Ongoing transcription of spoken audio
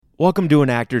Welcome to An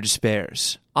Actor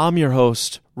Despairs. I'm your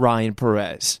host, Ryan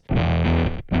Perez.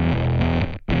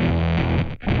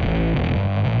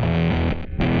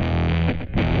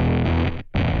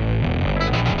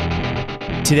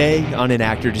 Today on An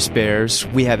Actor Despairs,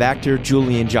 we have actor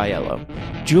Julian Giello.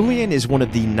 Julian is one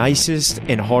of the nicest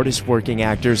and hardest working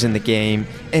actors in the game,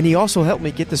 and he also helped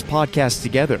me get this podcast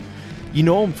together. You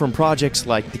know him from projects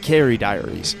like The Carrie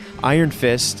Diaries, Iron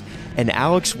Fist, and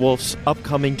Alex Wolff's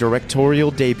upcoming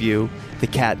directorial debut, The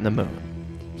Cat in the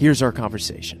Moon. Here's our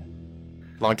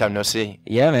conversation. Long time no see.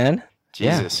 Yeah, man.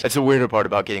 Jesus. Yeah. That's the weirder part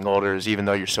about getting older is even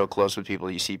though you're so close with people,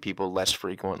 you see people less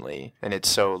frequently. And it's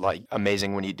so,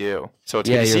 amazing when you do. So it's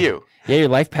good to see you. Yeah, your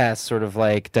life paths sort of,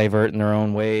 divert in their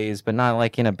own ways, but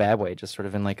not, in a bad way. Just sort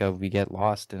of in, we get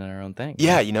lost in our own thing.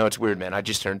 Yeah, it's weird, man. I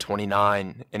just turned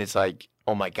 29, and it's like,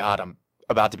 oh, my God, I'm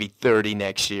about to be 30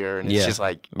 next year. And it's just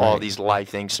all these life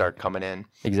things start coming in.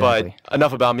 Exactly. But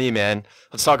enough about me, man.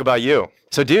 Let's talk about you.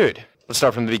 So, dude, let's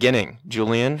start from the beginning.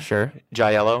 Julian. Sure.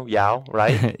 Giello, Yao,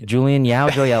 right? Julian Yao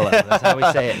Giello. That's how we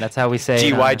say it. That's how we say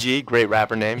it. GYG, great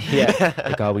rapper name. Yeah.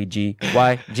 They call me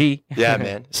GYG. Yeah,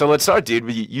 man. So let's start, dude.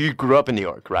 You grew up in New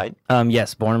York, right?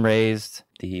 Yes, born and raised,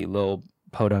 the little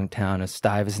podunk town of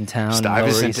Stuyvesant Town.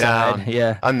 Stuyvesant Town.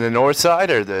 Yeah. On the north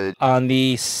side or the... On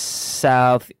the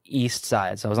southeast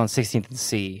side. So I was on 16th and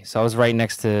C. So I was right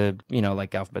next to,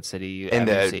 Alphabet City. In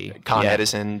the Con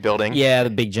Edison building? Yeah, the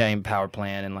big giant power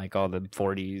plant and all the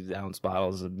 40-ounce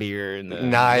bottles of beer. And the,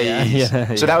 nice.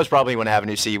 Yeah. So that was probably when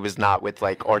Avenue C was not with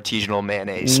artisanal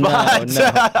mayonnaise No. spots.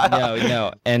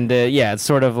 And it's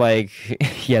sort of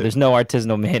there's no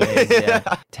artisanal mayonnaise.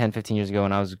 Yeah. 10, 15 years ago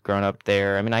when I was growing up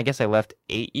there. I mean, I guess I left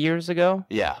 8 years ago.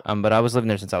 Yeah. But I was living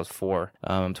there since I was 4.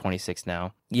 I'm 26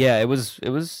 now. Yeah, it was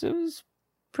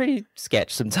pretty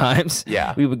sketch sometimes.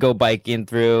 Yeah. We would go biking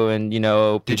through and,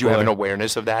 Did you have an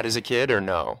awareness of that as a kid or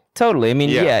no? Totally. I mean,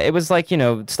 it was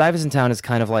Stuyvesant Town is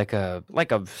kind of like a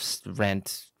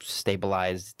rent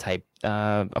stabilized type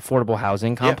affordable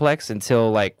housing complex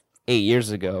until 8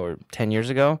 years ago or 10 years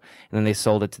ago. And then they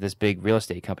sold it to this big real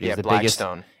estate company. Yeah,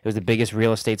 Blackstone. It was the biggest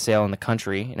real estate sale in the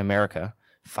country, in America.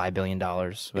 $5 billion,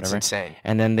 whatever. It's insane.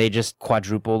 And then they just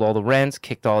quadrupled all the rents,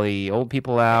 kicked all the old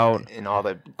people out. And all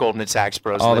the Goldman Sachs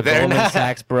bros All the live there. Goldman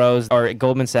Sachs bros, or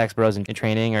Goldman Sachs bros in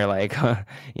training, or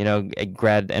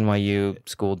grad NYU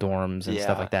school dorms and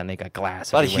stuff like that. And they got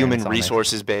glass. A lot of human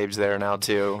resources babes there now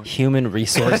too. Human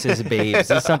resources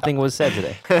babes. Something was said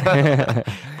today.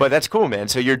 But that's cool, man.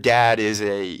 So your dad is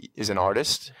an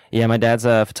artist? Yeah, my dad's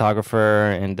a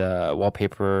photographer and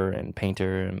wallpaper and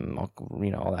painter and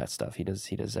all that stuff. He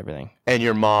does everything. And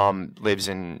your mom lives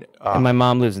in... And my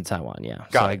mom lives in Taiwan, yeah.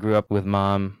 Got so it. I grew up with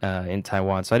mom in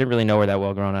Taiwan. So I didn't really know her that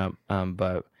well growing up.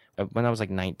 But when I was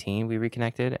 19, we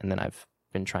reconnected. And then I've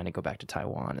been trying to go back to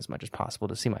Taiwan as much as possible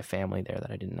to see my family there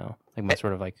that I didn't know. My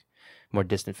sort of more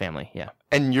distant family, yeah.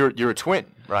 And you're a twin,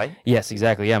 right? Yes,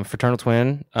 exactly. Yeah, I'm a fraternal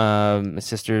twin. My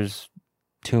sister's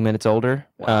 2 minutes older.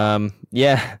 Wow.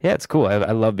 Yeah, it's cool.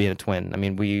 I love being a twin. I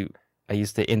mean, I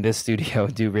used to, in this studio,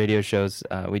 do radio shows.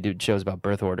 We do shows about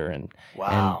birth order and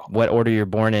what order you're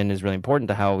born in is really important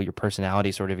to how your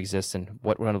personality sort of exists and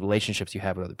what kind of relationships you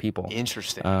have with other people.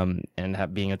 Interesting.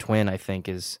 And being a twin, I think,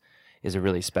 is a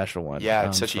really special one. Yeah,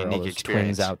 it's such a unique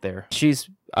experience. Twins out there. She's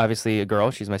obviously a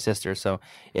girl. She's my sister. So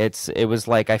it was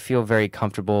I feel very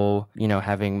comfortable,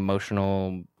 having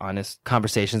emotional, honest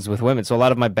conversations with women. So a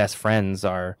lot of my best friends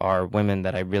are women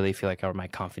that I really feel are my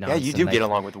confidants. Yeah, you do get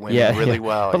along with women really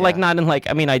well. But not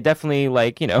in I definitely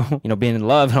being in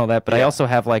love and all that. But I also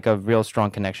have a real strong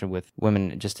connection with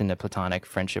women just in a platonic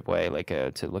friendship way,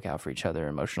 to look out for each other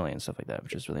emotionally and stuff like that,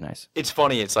 which is really nice. It's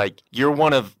funny. It's you're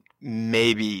one of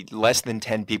maybe less than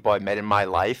 10 people I've met in my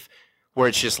life where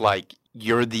it's just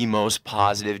you're the most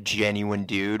positive, genuine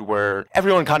dude where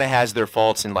everyone kind of has their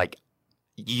faults and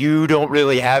you don't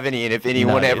really have any. And if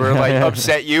anyone ever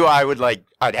upset you,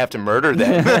 I'd have to murder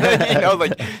them.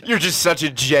 You're just such a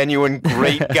genuine,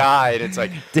 great guy. And it's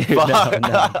dude, no.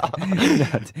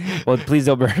 Well, please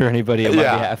don't murder anybody on my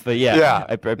behalf. But I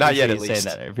appreciate not yet, you at saying least.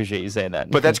 that. I appreciate you saying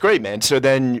that. But that's great, man. So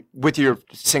then with your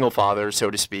single father, so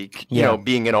to speak,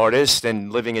 being an artist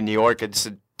and living in New York, it's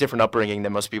a different upbringing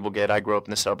than most people get. I grew up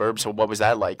in the suburbs. So what was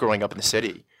that like growing up in the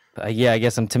city? I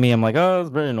guess to me, I'm it's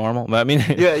pretty normal. But I mean,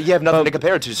 yeah, you have nothing to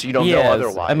compare it to, so you don't know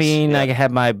otherwise.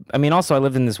 I mean, also I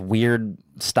lived in this weird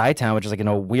Stuyvesant Town, which is in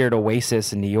a weird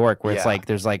oasis in New York, where it's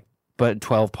there's but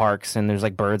 12 parks and there's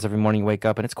birds every morning you wake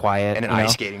up and it's quiet. And an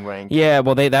ice skating rink. Yeah,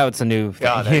 well, that was a new thing.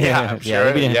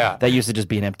 Sure. That used to just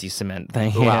be an empty cement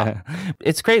thing. Wow. Yeah.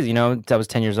 It's crazy, I was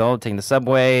 10 years old, taking the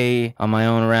subway on my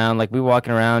own around. We were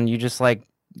walking around, you just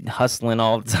hustling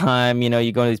all the time.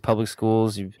 You go to these public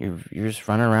schools, you're just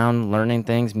running around learning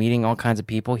things, meeting all kinds of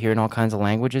people, hearing all kinds of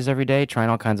languages every day, trying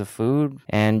all kinds of food,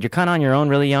 and you're kind of on your own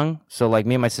really young. So like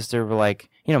me and my sister were like,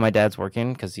 my dad's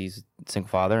working because he's a single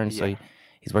father, and so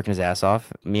he's working his ass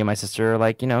off. Me and my sister are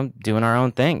like, doing our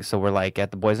own thing. So we're like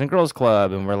at the Boys and Girls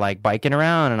Club, and we're like biking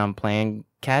around, and I'm playing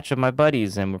catch with my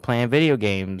buddies, and we're playing video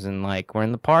games, and like we're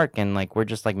in the park, and like we're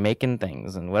just like making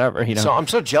things and whatever. So I'm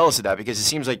so jealous of that, because it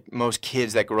seems like most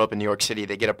kids that grow up in New York City,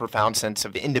 they get a profound sense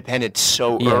of independence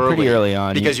so early. Pretty early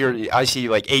on. Because I see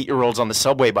like 8-year-olds on the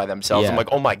subway by themselves. I'm like,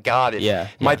 oh my God.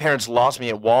 My parents lost me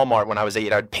at Walmart when I was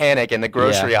 8, I'd panic in the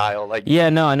grocery aisle. Like,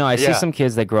 no, I know. I see some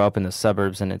kids that grow up in the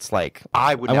suburbs, and it's like,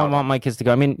 I want my kids to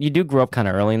go. I mean, you do grow up kind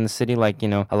of early in the city. Like,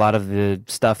 a lot of the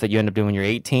stuff that you end up doing when you're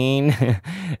 18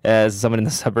 as someone in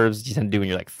the suburbs, you tend to do when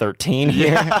you're like 13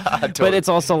 here. Totally. But it's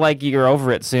also like you're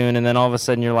over it soon, and then all of a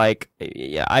sudden you're like,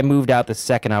 I moved out the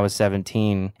second I was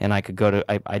 17, and I could go to,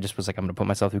 I just was like, I'm going to put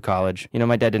myself through college.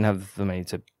 My dad didn't have the money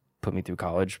to put me through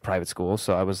college, private school.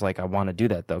 So I was like, I want to do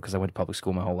that though, because I went to public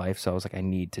school my whole life. So I was like, I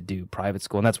need to do private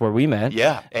school. And that's where we met.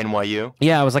 Yeah. NYU.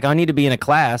 Yeah. I was like, I need to be in a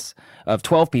class of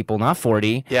 12 people, not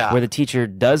 40. Yeah. Where the teacher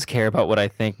does care about what I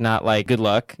think, not like good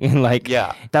luck. Like,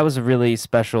 that was a really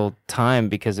special time,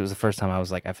 because it was the first time I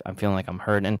was like, I'm feeling like I'm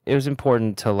hurt. And it was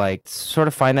important to like sort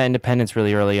of find that independence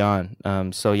really early on.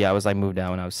 So yeah, I moved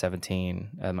out when I was 17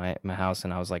 at my house,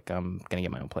 and I was like, I'm going to get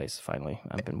my own place finally.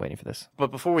 I've been waiting for this. But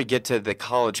before we get to the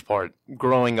college part,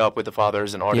 growing up with the father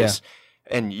as an artist,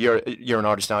 and you're an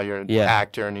artist now, you're an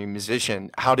actor and a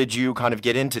musician, how did you kind of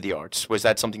get into the arts? Was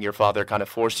that something your father kind of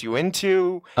forced you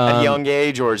into at a young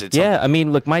age, or is it something? I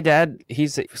mean, look, my dad,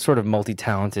 he's a sort of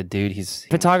multi-talented dude. He's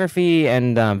photography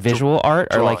and visual art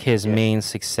are like his main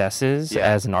successes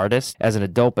as an artist, as an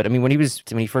adult. But I mean, when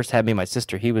he first had me and my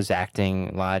sister, he was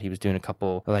acting a lot. He was doing a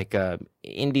couple like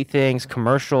indie things,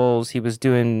 commercials. He was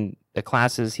doing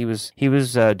classes. He was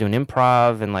doing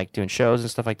improv and like doing shows and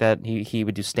stuff like that. He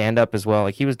would do stand up as well.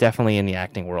 Like, he was definitely in the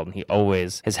acting world, and he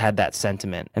always has had that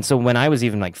sentiment. And so when I was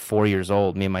even like 4 years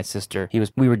old, me and my sister,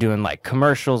 we were doing like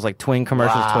commercials, like twin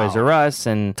commercials, Toys R Us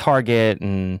and Target,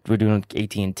 and we were doing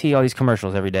AT&T, all these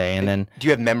commercials every day. And then, do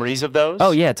you have memories of those?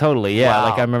 Oh yeah, totally. Yeah. Wow.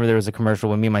 Like, I remember there was a commercial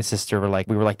when me and my sister were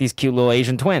like these cute little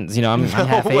Asian twins. I'm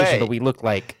half Asian, but we look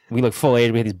full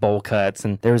Asian. We had these bowl cuts,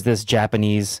 and there was this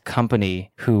Japanese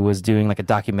company who was doing like a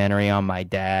documentary on my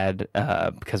dad,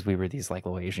 because we were these like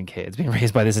little Asian kids being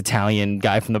raised by this Italian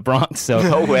guy from the Bronx. So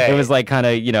no way. It was like kind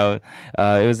of,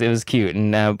 it was cute.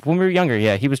 And when we were younger,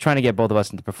 he was trying to get both of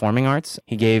us into performing arts.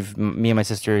 He gave me and my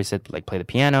sister, he said, like, play the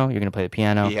piano. You're going to play the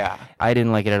piano. Yeah. I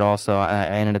didn't like it at all, so I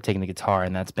ended up taking the guitar,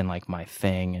 and that's been like my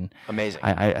thing. And amazing.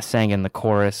 I sang in the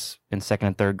chorus in 2nd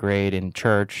and 3rd grade in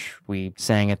church. We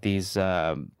sang at these,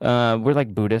 we're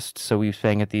like Buddhists, so we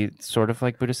sang at these sort of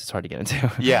like Buddhists. It's hard to get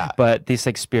into. Yeah. But these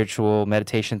like spiritual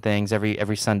meditation things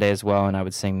every Sunday as well, and I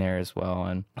would sing there as well.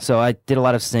 And so I did a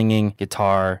lot of singing,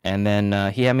 guitar, and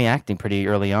then he had me acting pretty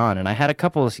early on. And I had a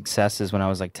couple of successes when I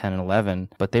was like 10 and 11,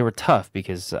 but they were tough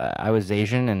because I was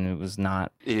Asian, and it was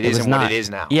not. It isn't what it is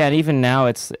now. Yeah, and even now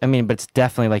but it's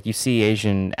definitely like you see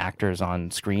Asian actors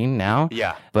on screen now.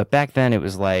 Yeah. But back then it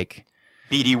was like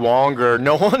BD Wong or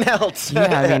no one else.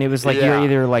 Yeah, I mean, it was like you're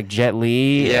either like Jet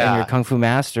Li and you're Kung Fu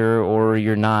Master, or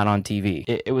you're not on TV.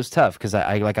 It was tough because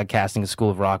I got casting at School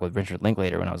of Rock with Richard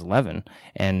Linklater when I was 11,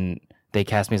 and they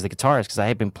cast me as the guitarist because I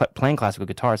had been playing classical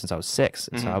guitar since I was 6.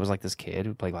 Mm-hmm. So I was like this kid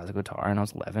who played classical guitar, and I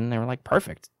was 11. And they were like,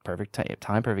 perfect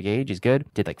time, perfect age. He's good.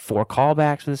 Did like 4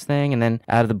 callbacks for this thing, and then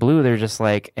out of the blue, they're just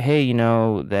like, hey,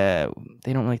 that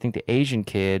they don't really think the Asian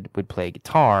kid would play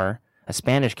guitar. A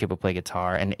Spanish kid would play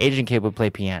guitar, and an Asian kid would play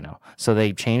piano. So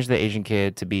they changed the Asian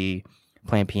kid to be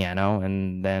playing piano,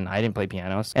 and then I didn't play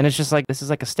piano. And it's just like, this is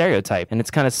like a stereotype, and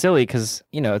it's kind of silly because,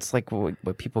 it's like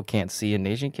what people can't see an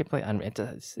Asian kid play.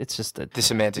 It's just the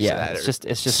semantics of that.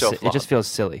 It's just so it just feels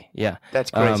silly. Yeah.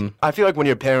 That's crazy. I feel like when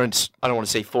your parents, I don't want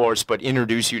to say force, but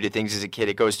introduce you to things as a kid,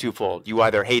 it goes twofold. You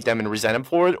either hate them and resent them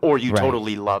for it, or you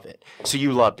totally love it. So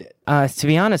you loved it. To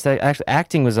be honest, actually,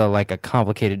 acting was a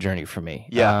complicated journey for me.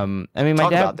 Yeah. I mean,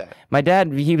 my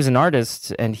dad, he was an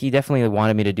artist, and he definitely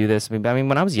wanted me to do this. I mean,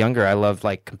 when I was younger, I loved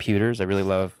like computers. I really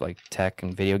loved like tech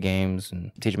and video games,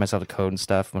 and teaching myself to code and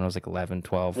stuff when I was like 11,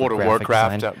 12. World of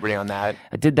Warcraft, reading on that.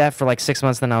 I did that for like 6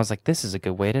 months, then I was like, this is a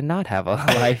good way to not have a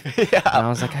life. Yeah. And I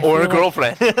was like, or a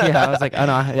girlfriend. Yeah, I was like, oh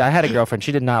no, I had a girlfriend.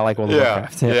 She did not like World of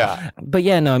Warcraft. Yeah. But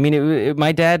yeah, no, I mean,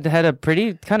 my dad had a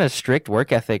pretty kind of strict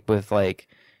work ethic with like,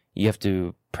 you have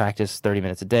to practice 30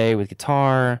 minutes a day with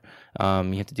guitar.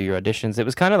 You have to do your auditions. It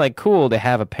was kind of like cool to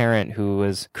have a parent who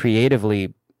was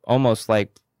creatively almost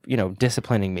like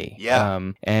disciplining me.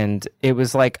 Yeah. And it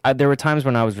was like there were times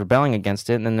when I was rebelling against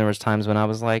it, and then there was times when I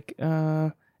was like,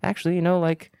 actually,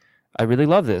 like I really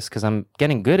love this because I'm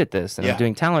getting good at this, and I'm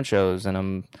doing talent shows, and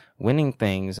I'm winning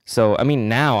things. So I mean,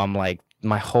 now I'm like,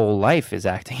 my whole life is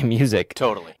acting and music.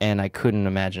 Totally. And I couldn't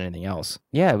imagine anything else.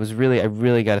 Yeah, I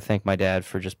really got to thank my dad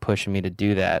for just pushing me to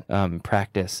do that.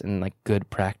 Practice, and like good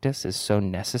practice is so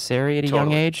necessary at a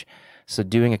young age. So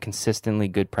doing a consistently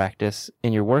good practice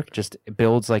in your work just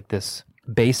builds like this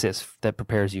basis that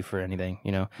prepares you for anything,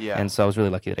 Yeah. And so I was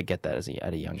really lucky that I get that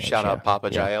at a young age. Shout out Papa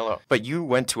Yeah. Giello. But you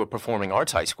went to a performing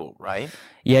arts high school, right?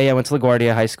 Yeah, I went to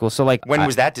LaGuardia High School. So like, When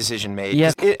was that decision made?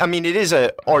 Yeah. 'Cause it is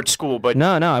a art school, but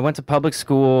No, I went to public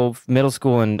school, middle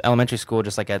school, and elementary school,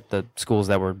 just like at the schools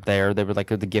that were there. They were like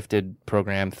the gifted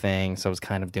program thing, so I was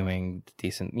kind of doing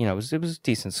decent. It was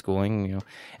decent schooling,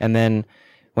 And then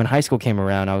when high school came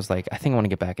around, I was like, I think I want to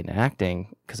get back into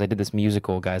acting because I did this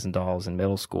musical, Guys and Dolls, in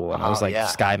middle school, and I was like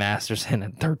Sky Masterson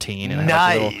at 13, and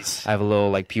I have a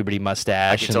little like puberty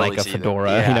mustache and like a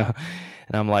fedora,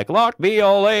 And I'm like, lock me,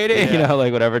 old lady,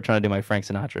 like whatever, trying to do my Frank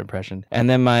Sinatra impression. And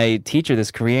then my teacher,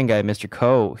 this Korean guy, Mr.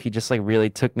 Ko, he just like really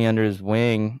took me under his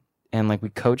wing, and like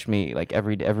would coach me like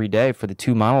every day for the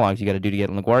 2 monologues you got to do to get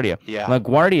in LaGuardia. Yeah.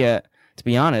 LaGuardia, to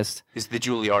be honest, is the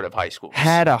Juilliard of high schools.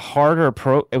 Had a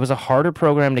it was a harder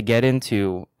program to get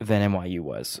into than NYU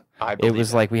was. I believe it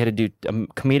was like we had to do a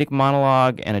comedic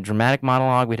monologue and a dramatic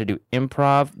monologue. We had to do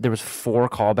improv. There was 4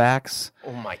 callbacks.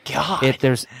 Oh my God.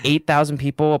 There's 8,000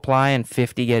 people apply and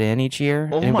 50 get in each year.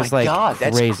 Oh and it my was like God,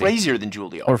 crazy. that's crazier than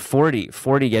Juilliard. Or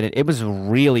 40 get in. It was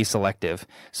really selective.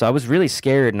 So I was really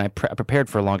scared, and I prepared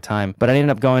for a long time. But I ended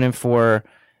up going in for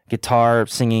guitar,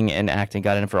 singing, and acting.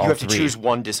 Got in for all 3. You have to choose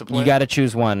one discipline? You got to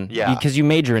choose one. Yeah. Because you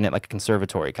major in it like a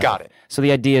conservatory. Got it. So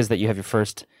the idea is that you have your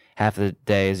first half of the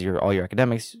day is all your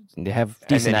academics. They have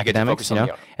decent academics,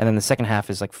 and then the second half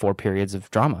is like 4 periods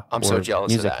of drama. I'm so jealous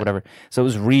music, of that. Whatever. So it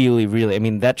was really, really,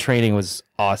 that training was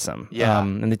awesome. Yeah.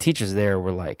 And the teachers there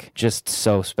were like just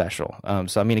so special.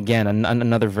 So I mean, again,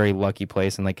 another very lucky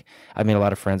place, and like I made a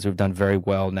lot of friends who have done very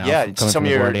well now. Yeah, some of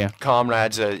your LaGuardia.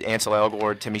 comrades, Ansel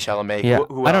Elgort, Timmy Chalamet. Yeah,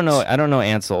 who I don't else? know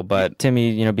Ansel, but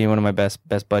Timmy, being one of my best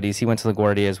buddies, he went to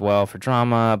LaGuardia as well for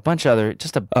drama. A bunch of other,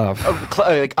 just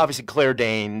like obviously Claire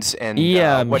Danes and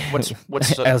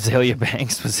what's Azalea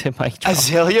Banks was in my drama.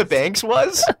 Azalea Banks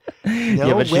was?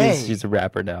 No but way. She's a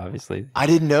rapper now, obviously. I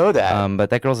didn't know that.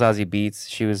 But that girl Zazie Beetz,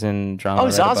 she was in drama. Oh,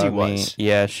 right Zazie above me. was.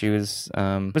 Yeah, she was.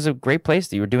 It was a great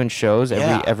place. You were doing shows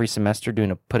every semester,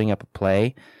 putting up a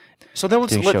play. So then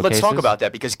let's talk showcases. about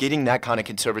that, because getting that kind of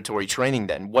conservatory training,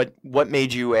 then what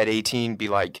made you at 18 be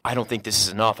like, I don't think this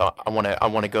is enough. I want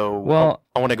to go. Well,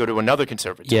 I want to go to another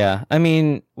conservatory. Yeah, I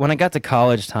mean, when I got to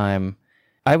college time,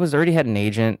 I already had an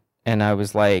agent, and I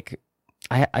was like,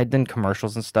 I done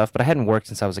commercials and stuff, but I hadn't worked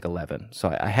since I was like 11.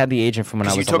 So I had the agent from when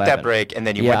I was 11. You took that break, and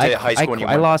then you went to high school.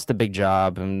 I lost a big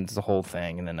job and the whole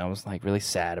thing, and then I was like really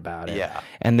sad about it. Yeah.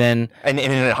 And then and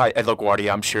at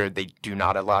LaGuardia, I'm sure they do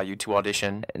not allow you to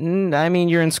audition. I mean,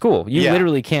 you're in school. You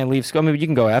literally can't leave school. I mean, you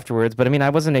can go afterwards, but I mean, I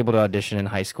wasn't able to audition in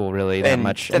high school really that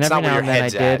much. That's and every not now where and your then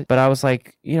head's I did. at. But I was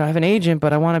like, I have an agent,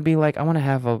 but I want to be like, I want to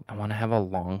have a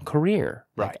long career.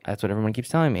 Right. Like, that's what everyone keeps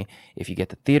telling me. If you get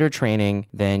the theater training,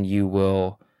 then you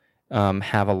will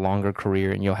have a longer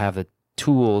career, and you'll have the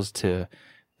tools to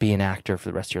be an actor for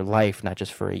the rest of your life, not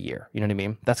just for a year. You know what I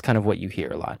mean? That's kind of what you hear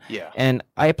a lot. Yeah. And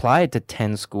I applied to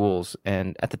 10 schools,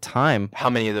 and at the time, How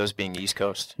many of those being East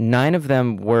Coast? 9 of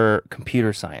them were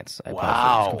computer science. I applied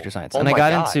Wow. for computer science. Oh and I my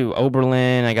got God. into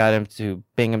Oberlin, I got into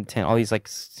Binghamton, all these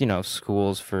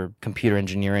schools for computer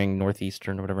engineering,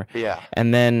 Northeastern or whatever. Yeah.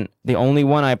 And then the only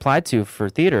one I applied to for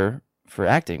theater, for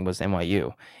acting, was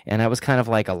NYU. And I was kind of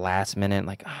like a last minute,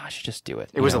 like, I should just do it.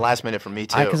 It was the last minute for me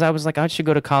too. Because I was like, I should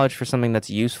go to college for something that's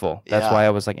useful. That's Yeah. why I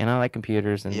was like, and I like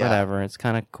computers and Yeah. whatever. It's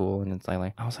kind of cool. And it's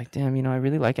like, I was like, damn, I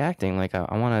really like acting. Like,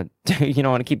 I want to, I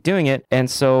want to keep doing it. And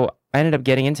so I ended up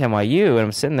getting into NYU, and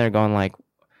I'm sitting there going like,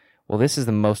 well, this is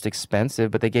the most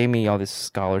expensive, but they gave me all this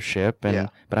scholarship, but I'm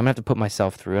gonna have to put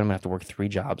myself through it. I'm gonna have to work 3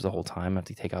 jobs the whole time. I have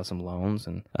to take out some loans,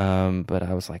 and but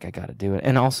I was like, I gotta do it.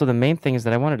 And also, the main thing is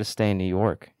that I wanted to stay in New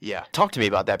York. Yeah. Talk to me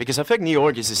about that, because I think New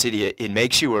York is a city, it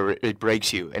makes you or it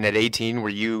breaks you. And at 18, were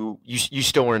you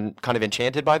still were kind of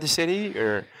enchanted by the city,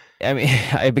 or? I mean,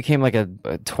 I became like a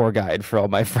tour guide for all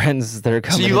my friends that are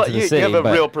coming into the city. You have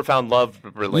a real profound love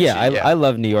relation. Yeah, I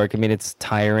love New York. I mean, it's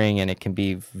tiring, and it can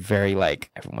be very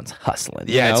like everyone's hustling.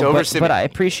 Yeah, it's overstimulating. But I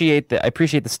appreciate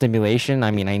the stimulation.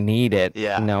 I mean, I need it.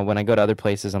 Yeah. When I go to other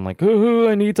places, I'm like, ooh,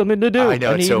 I need something to do. I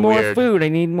know, I it's need so more weird. food. I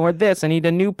need more this. I need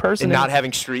a new person. And not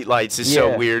having street lights is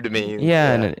so weird to me.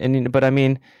 Yeah. And but I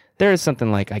mean, there is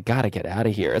something like I gotta get out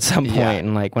of here at some point.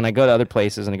 And like when I go to other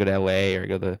places and I go to LA or I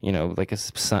go to like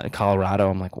Colorado,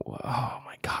 I'm like, oh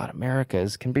my God, America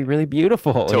can be really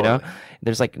beautiful. Totally.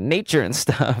 There's like nature and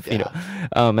stuff.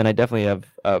 And I definitely have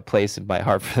a place in my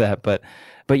heart for that. But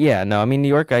yeah, no, I mean New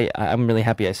York, I'm really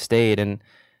happy I stayed, and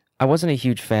I wasn't a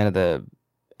huge fan of the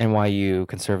NYU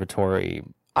Conservatory.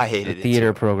 I hated the theater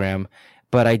it too. program.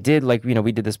 But I did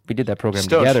we did that program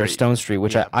Stone together, Street. Stone Street,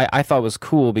 which I thought was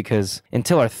cool because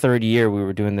until our third year we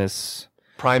were doing this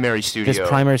primary studio.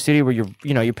 Where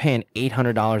you're paying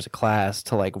 $800 a class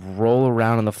to like roll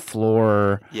around on the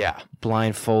floor,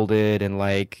 blindfolded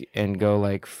and go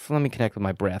like, let me connect with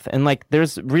my breath. And like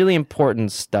there's really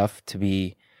important stuff to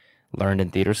be learned in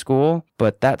theater school,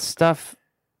 but that stuff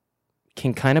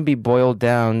can kind of be boiled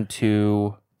down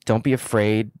to don't be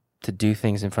afraid to do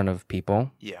things in front of people.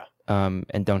 Yeah.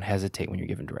 And don't hesitate when you're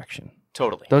given direction.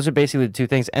 Totally. Those are basically the two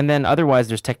things. And then otherwise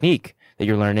there's technique that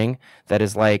you're learning that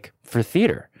is like for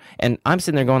theater. And I'm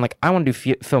sitting there going like, I want to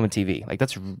do film and TV. Like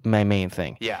that's my main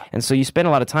thing. Yeah. And so you spend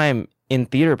a lot of time in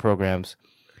theater programs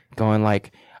going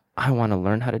like, I want to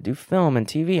learn how to do film and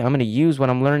TV. I'm going to use what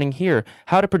I'm learning here,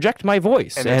 how to project my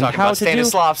voice and how to do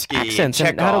accents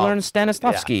and how to learn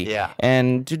Stanislavski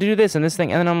and to do this and this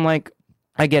thing. And then I'm like,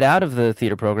 I get out of the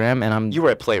theater program and You were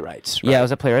at Playwrights, right? Yeah, I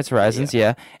was at Playwrights Horizons,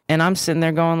 And I'm sitting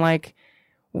there going like,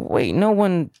 wait, no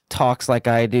one talks like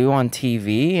I do on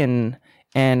TV,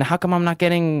 and how come I'm not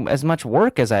getting as much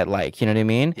work as I'd like? You know what I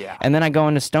mean? Yeah. And then I go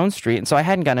into Stone Street, and so I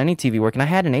hadn't gotten any TV work, and I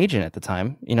had an agent at the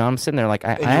time. I'm sitting there like,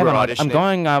 I'm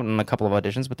going out on a couple of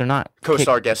auditions, but they're not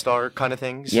co-star, guest star kind of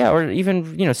things. Yeah, or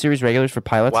even series regulars for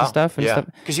pilots and stuff.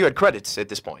 Because you had credits at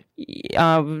this point.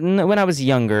 When I was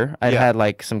younger, I'd had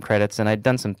like some credits, and I'd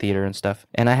done some theater and stuff,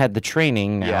 and I had the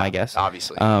training now, I guess.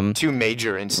 Obviously. Two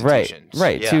major institutions.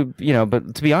 Right. Yeah.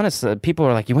 But to be honest, people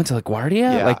are like, you went to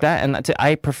LaGuardia? Like that? And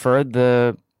I preferred this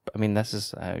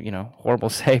is horrible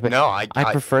to say, but no, I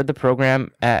preferred the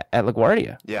program at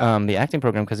LaGuardia, the acting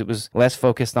program, because it was less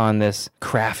focused on this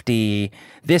crafty,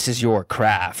 this is your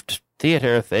craft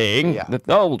theater thing, the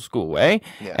old school way.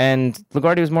 Yeah. And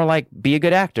LaGuardia was more like, be a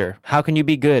good actor. How can you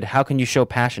be good? How can you show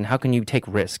passion? How can you take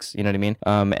risks? You know what I mean?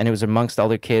 And it was amongst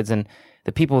other kids, and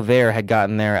the people there had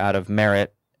gotten there out of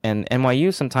merit. And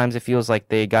NYU, sometimes it feels like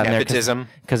they got in there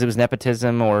because it was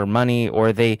nepotism or money,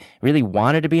 or they really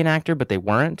wanted to be an actor, but they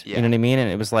weren't. Yeah. You know what I mean?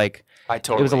 And it was like, it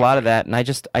was a lot of that. And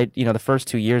the first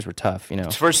 2 years were tough, The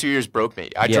first 2 years broke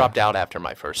me. I dropped out after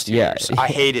my first 2 years. I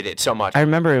hated it so much. I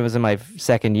remember it was in my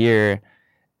second year,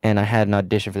 and I had an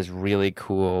audition for this really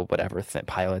cool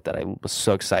pilot that I was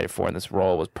so excited for. And this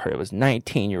role was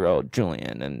 19-year-old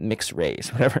Julian and mixed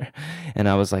race, whatever. And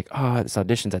I was like, oh, this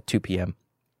audition's at 2 p.m.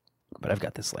 But I've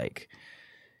got this like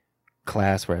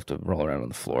class where I have to roll around on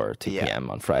the floor at 2 p.m.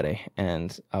 on Friday.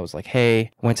 And I was like,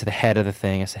 hey, went to the head of the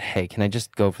thing. I said, hey, can I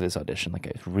just go for this audition? Like,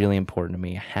 it's really important to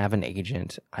me. I have an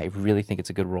agent. I really think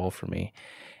it's a good role for me.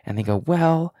 And they go,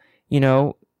 well,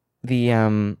 the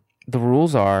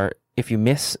rules are if you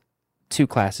miss 2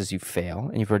 classes, you fail,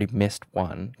 and you've already missed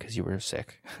 1 because you were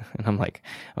sick. And I'm like,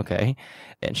 okay.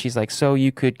 And she's like, so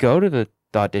you could go to the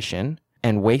audition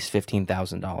and waste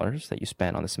 $15,000 that you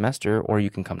spent on the semester, or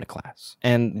you can come to class.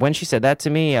 And when she said that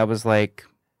to me, I was like,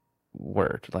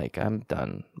 word, like, I'm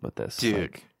done with this.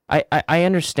 Dude. Like, I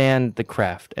understand the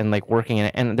craft and like working in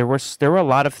it, and there were a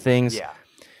lot of things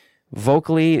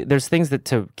vocally, there's things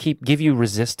that give you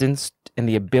resistance and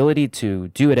the ability to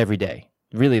do it every day.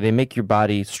 Really, they make your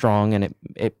body strong, and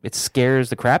it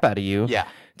scares the crap out of you. Yeah.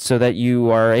 So that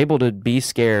you are able to be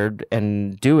scared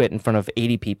and do it in front of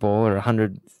 80 people or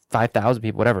 100, 5,000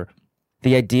 people, whatever.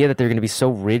 The idea that they're going to be so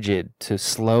rigid to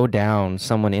slow down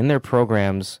someone in their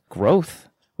program's growth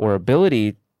or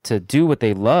ability to do what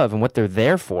they love and what they're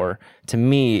there for, to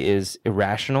me, is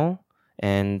irrational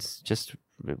and just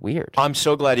weird. I'm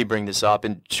so glad you bring this up,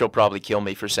 and she'll probably kill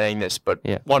me for saying this, but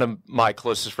one of my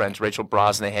closest friends, Rachel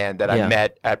Brosnahan, that I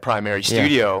met at Primary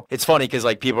Studio, it's funny because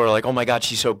like people are like, oh my God,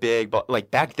 she's so big, but like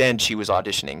back then she was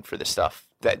auditioning for this stuff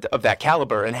of that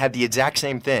caliber and had the exact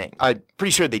same thing. I'm pretty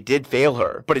sure they did fail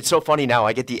her, but it's so funny now.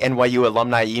 I get the NYU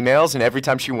alumni emails, and every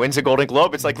time she wins a Golden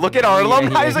Globe, it's like, look at our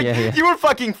alumni. It's like, you were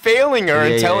fucking failing her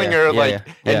and telling her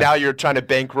and now you're trying to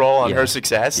bankroll on her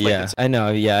success. Like, I know.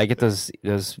 Yeah, I get those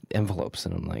envelopes,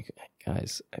 and I'm like,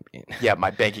 guys, I mean, my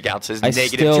bank account says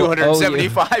negative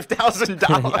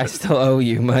 $275,000. I still owe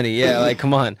you money. Yeah, like,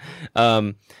 come on.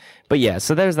 But yeah,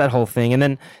 so there's that whole thing. And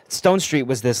then Stone Street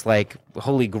was this like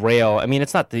holy grail. I mean,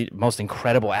 it's not the most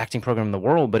incredible acting program in the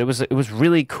world, but it was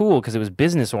really cool because it was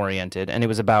business oriented, and it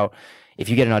was about if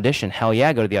you get an audition, hell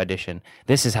yeah, go to the audition.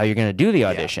 This is how you're going to do the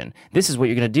audition. This is what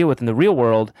you're going to deal with in the real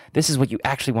world. This is what you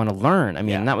actually want to learn. I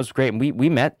mean, that was great. And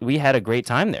we had a great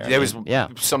time there. It was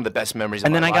some of the best memories of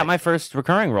and my then life. I got my first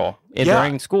recurring role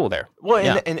during school there.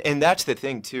 Well, and that's the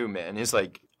thing too, man, is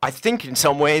like, I think in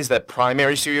some ways that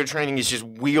primary studio training is just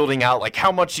wielding out like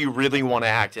how much you really want to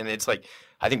act. And it's like,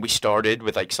 I think we started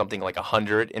with like something like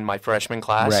 100 in my freshman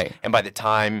class. Right. And by the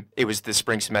time it was the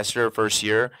spring semester, first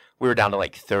year, we were down to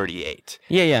like 38.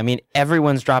 Yeah. I mean,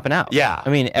 everyone's dropping out. Yeah. I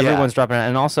mean, everyone's dropping out.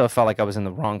 And also, I felt like I was in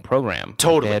the wrong program.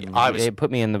 Totally. They put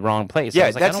me in the wrong place. Yeah, I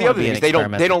was like, that's the other thing. They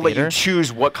don't let you theater.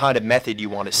 choose what kind of method you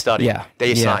want to study. Yeah.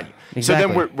 They assign you. Exactly. So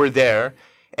then we're there,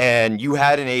 and you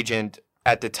had an agent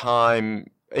at the time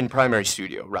in primary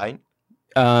studio, right?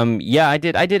 Yeah, I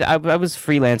did. I was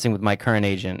freelancing with my current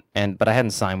agent, but I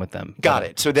hadn't signed with them. Got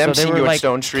it. So them seeing you at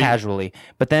Stone Street casually.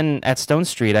 But then at Stone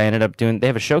Street, I ended up doing. They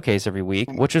have a showcase every week,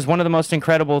 which is one of the most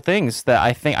incredible things that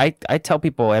I think. I tell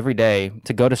people every day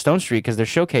to go to Stone Street because their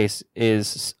showcase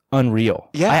is unreal.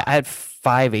 Yeah, I had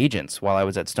 5 agents while I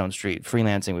was at Stone Street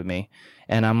freelancing with me.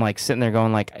 And I'm like sitting there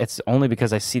going like, it's only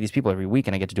because I see these people every week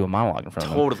and I get to do a monologue in front of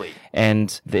them. Totally.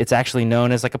 And it's actually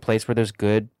known as like a place where there's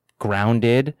good,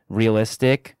 grounded,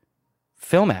 realistic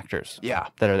film actors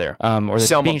that are there. Or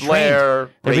Selma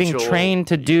Blair, they're Rachel. being trained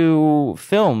to do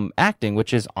film acting,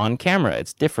 which is on camera.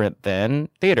 It's different than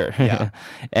theater. Yeah.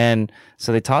 And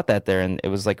so they taught that there, and it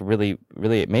was like really,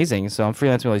 really amazing. So I'm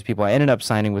freelancing with all these people. I ended up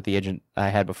signing with the agent I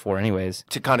had before anyways.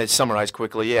 To kind of summarize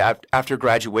quickly, after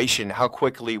graduation, how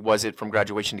quickly was it from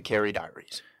graduation to Carrie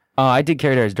Diaries? I did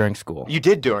Carrie Diaries during school. You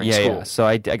did during school? Yeah. So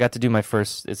I got to do my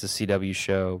first, it's a CW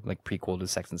show, like prequel to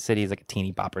Sex and the City. It's like a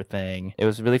teeny bopper thing. It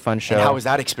was a really fun show. And how was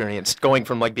that experience, going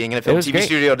from like being in a film TV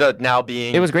studio to now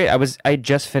being... It was great. I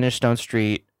just finished Stone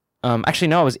Street. Actually,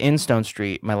 no, I was in Stone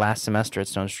Street my last semester at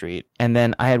Stone Street. And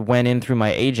then I had went in through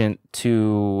my agent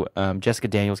to Jessica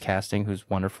Daniels casting, who's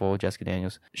wonderful, Jessica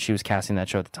Daniels. She was casting that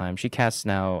show at the time. She casts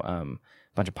now... a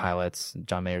bunch of pilots,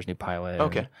 John Mayer's new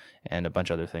pilot, and a bunch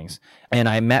of other things. And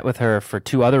I met with her for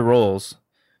 2 other roles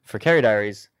for Carrie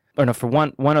Diaries, or no, for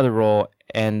one other role,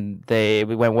 and we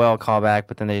went well, call back,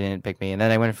 but then they didn't pick me. And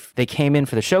then they came in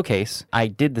for the showcase. I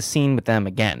did the scene with them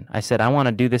again. I said, I want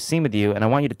to do this scene with you, and I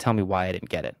want you to tell me why I didn't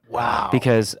get it. Wow.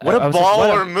 Because what a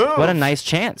baller move. What a nice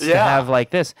chance to have like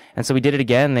this. And so we did it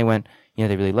again, and they went,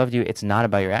 they really loved you. It's not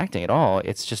about your acting at all.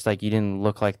 It's just like you didn't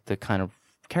look like the kind of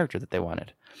character that they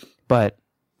wanted. But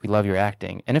we love your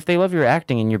acting. And if they love your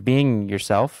acting and you're being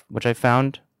yourself, which I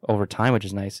found over time, which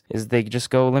is nice, is they just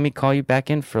go, let me call you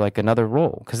back in for like another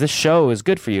role. Because this show is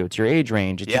good for you. It's your age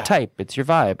range. It's your type. It's your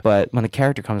vibe. But when the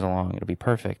character comes along, it'll be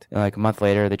perfect. And like a month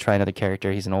later, they try another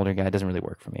character. He's an older guy. It doesn't really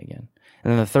work for me again.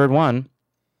 And then the third one,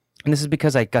 and this is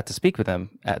because I got to speak with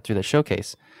them through the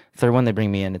showcase. Third one, they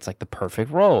bring me in. It's like the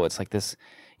perfect role. It's like this...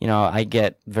 I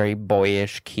get very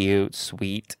boyish, cute,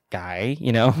 sweet guy,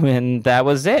 and that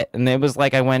was it. And it was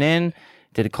like I went in,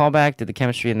 did a callback, did the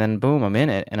chemistry, and then boom, I'm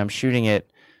in it. And I'm shooting it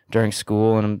during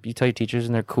school, and you tell your teachers,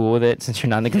 and they're cool with it. Since you're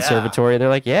not in the conservatory, they're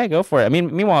like, yeah, go for it. I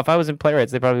mean, meanwhile, if I was in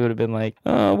playwrights, they probably would have been like,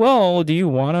 well, do you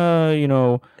want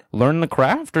to, learn the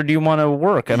craft, or do you want to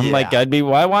work? And I'm like, I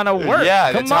want to work.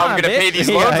 Yeah, Come that's how on, I'm going to pay these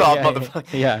loans off,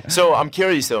 motherfucker. Yeah. So I'm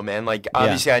curious, though, man. Like,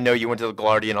 obviously, I know you went to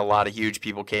LaGuardia, and a lot of huge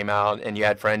people came out, and you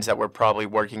had friends that were probably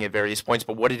working at various points.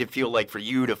 But what did it feel like for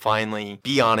you to finally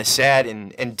be on a set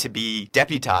and to be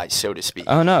deputized, so to speak?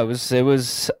 Oh, no, it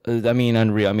was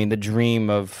unreal. I mean, the dream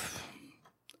of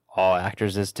all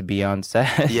actors is to be on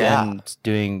set and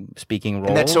doing speaking roles.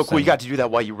 And that's so cool. You got to do that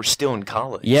while you were still in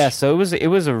college. Yeah, so it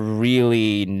was a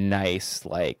really nice,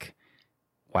 like,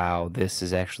 wow, this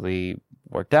has actually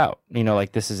worked out.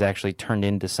 This has actually turned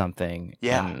into something.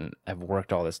 Yeah. And I've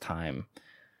worked all this time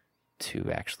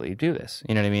to actually do this.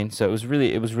 You know what I mean? So it was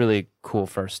really cool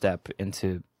first step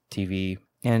into TV.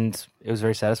 And it was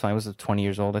very satisfying. I was 20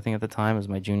 years old, I think, at the time. It was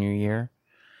my junior year.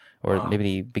 Or maybe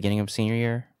the beginning of senior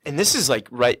year. And this is like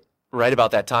right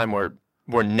about that time where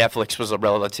Netflix was a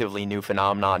relatively new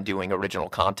phenomenon doing original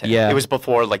content. Yeah. It was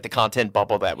before like the content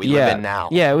bubble that we live in now.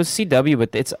 Yeah, it was CW,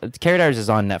 but Carrie Diaries is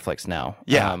on Netflix now.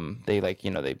 Yeah. They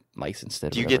they licensed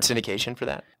it. Do you get syndication for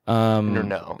that? Or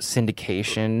no?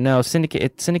 Syndication. No,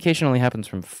 syndication only happens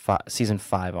from season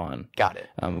 5 on. Got it.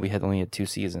 We had only 2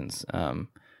 seasons.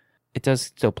 It does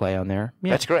still play on there.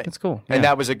 Yeah, that's great. That's cool. And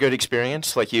that was a good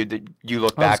experience? Like you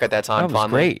look back at that time fondly? That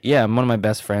was great. Yeah, one of my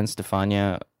best friends,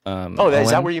 Stefania. Is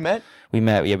that where you met? We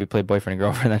met. Yeah, we played boyfriend and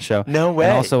girlfriend in that show. No way.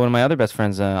 And also one of my other best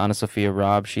friends, Anna Sophia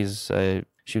Robb. She was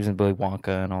in Billy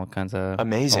Wonka and all kinds of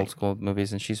amazing old school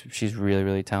movies, and she's really,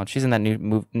 really talented. She's in that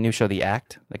new show, The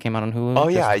Act, that came out on Hulu. Oh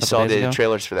yeah, I saw the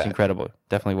trailers for that. It's incredible.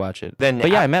 definitely watch it. Then But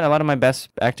yeah, I met a lot of my best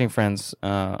acting friends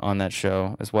on that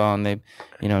show as well, and they,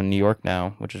 in New York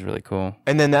now, which is really cool.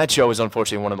 And then that show was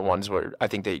unfortunately one of the ones where I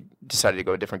think they decided to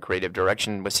go a different creative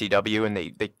direction with CW, and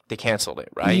they canceled it,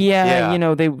 right? Yeah,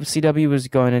 CW was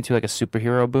going into like a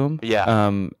superhero boom.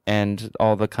 Yeah. And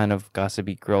all the kind of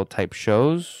gossipy girl type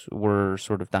shows were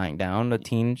sort of dying down.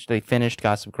 They finished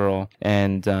Gossip Girl,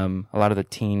 and a lot of the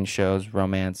teen shows,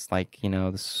 romance, like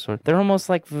they're almost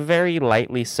like very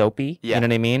lightly soapy. Yeah. You know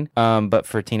what I mean? But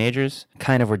for teenagers,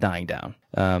 kind of were dying down.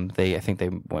 I think they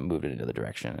moved it into the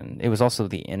direction, and it was also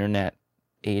the internet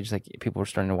age. Like people were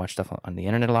starting to watch stuff on the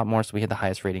internet a lot more. So we had the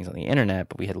highest ratings on the internet,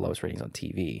 but we had the lowest ratings on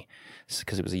TV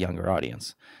because it was a younger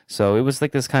audience. So it was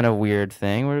like this kind of weird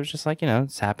thing where it was just like,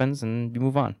 this happens and you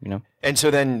move on, And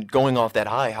so then going off that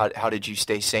high, how did you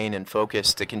stay sane and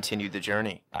focused to continue the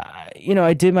journey?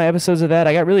 I did my episodes of that.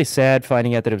 I got really sad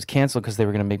finding out that it was canceled because they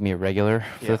were going to make me a regular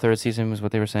for the third season was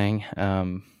what they were saying.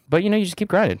 But, you just keep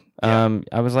grinding. Yeah.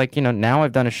 I was like, now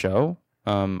I've done a show.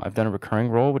 I've done a recurring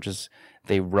role, which is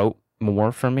they wrote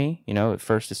more for me. At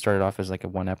first it started off as like a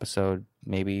one episode,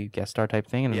 maybe guest star type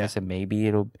thing. And then they said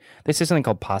they say something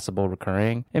called possible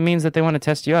recurring. It means that they want to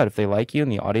test you out. If they like you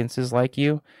and the audiences like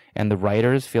you and the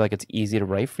writers feel like it's easy to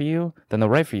write for you, then they'll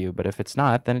write for you. But if it's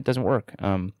not, then it doesn't work.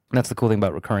 That's the cool thing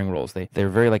about recurring roles. They're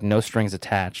very like no strings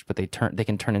attached, but they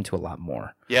can turn into a lot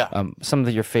more. Yeah. Some of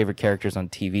your favorite characters on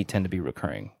TV tend to be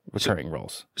recurring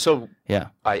roles. So yeah,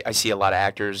 I see a lot of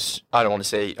actors. I don't want to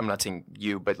say, I'm not saying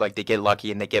you, but like they get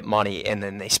lucky and they get money and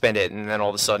then they spend it, and then all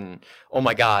of a sudden, oh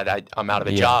my God, I'm out of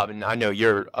a job. And I know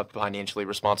you're a financially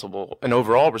responsible and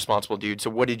overall responsible dude. So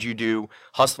what did you do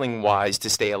hustling wise to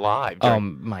stay alive? Oh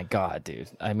my God, dude.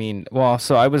 I mean,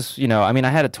 so I was, I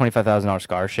had a $25,000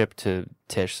 scholarship to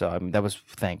Tisch, so that was,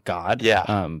 thank God.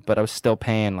 Yeah. But I was still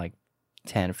paying like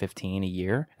 10 or 15 a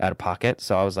year out of pocket.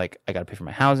 So I was like, I got to pay for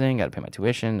my housing, got to pay my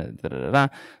tuition,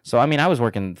 So, I was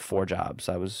working 4 jobs.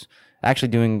 I was actually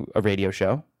doing a radio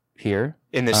show here.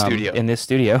 In this studio? In this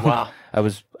studio. Wow.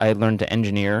 I learned to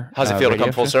engineer. How's it feel to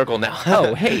come full circle now?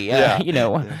 Oh, hey,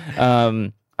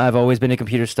 I've always been into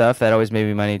computer stuff. That always made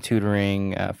me money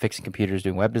tutoring, fixing computers,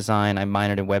 doing web design. I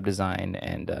minored in web design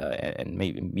and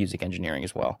maybe music engineering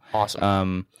as well.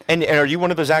 Awesome. And are you one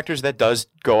of those actors that does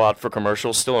go out for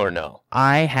commercials still or no?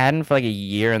 I hadn't for like a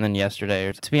year, and then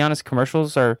yesterday. To be honest,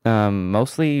 commercials are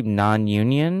mostly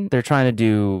non-union. They're trying to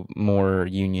do more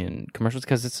union commercials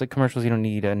because it's like commercials you don't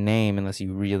need a name unless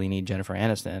you really need Jennifer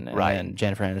Aniston. And right. And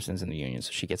Jennifer Aniston's in the union, so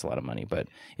she gets a lot of money. But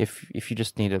if you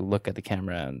just need to look at the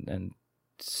camera and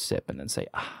sip and then say,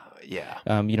 yeah,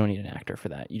 you don't need an actor for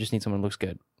that. You just need someone who looks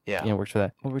good. Yeah, works for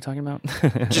that. What were we talking about?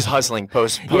 Just hustling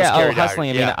post.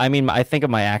 Hustling. I think of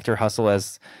my actor hustle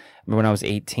as when I was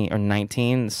 18 or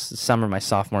 19, summer my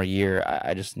sophomore year.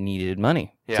 I just needed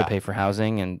money to pay for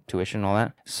housing and tuition and all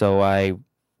that. So I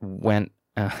went.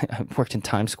 I worked in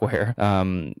Times Square.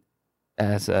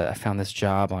 I found this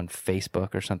job on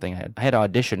Facebook or something. I had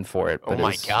auditioned for it.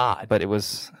 But God! But it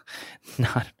was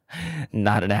not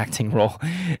an acting role,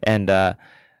 and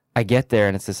I get there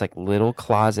and it's this like little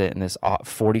closet in this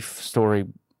 40-story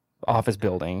office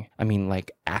building. I mean,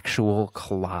 like actual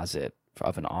closet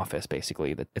of an office,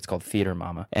 basically. It's called Theater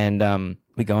Mama, and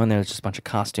we go in there. There's just a bunch of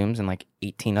costumes and like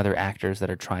 18 other actors that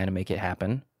are trying to make it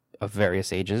happen, of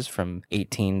various ages from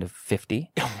 18 to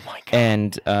 50. Oh my God.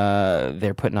 And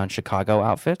they're putting on Chicago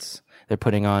outfits. They're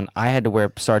putting on, I had to wear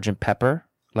Sgt. Pepper,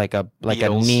 like a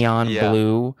neon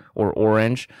blue or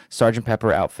orange Sgt.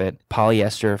 Pepper outfit,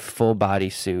 polyester, full body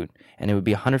suit. And it would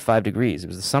be 105 degrees. It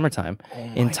was the summertime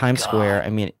in Times Square. I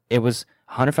mean, it was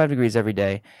 105 degrees every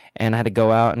day. And I had to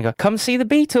go out and go, come see the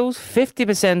Beatles,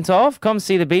 50% off. Come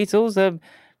see the Beatles.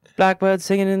 Blackbird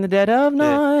singing in the dead of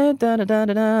night. Da, da, da,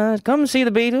 da, da. Come see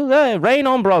the Beatles. Rain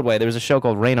on Broadway. There was a show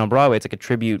called Rain on Broadway. It's like a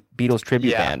Beatles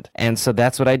tribute band. And so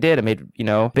that's what I did. I made,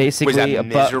 basically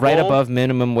right above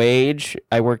minimum wage.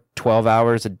 I worked 12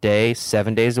 hours a day,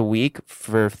 7 days a week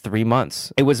for 3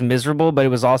 months. It was miserable, but it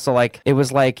was also I think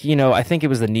it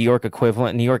was the New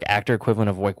York actor equivalent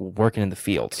of like working in the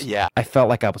fields. Yeah. I felt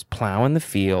like I was plowing the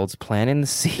fields, planting the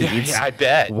seeds. Yeah, I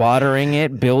bet. Watering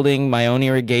it, building my own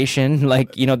irrigation.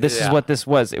 This is what this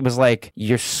was. It was like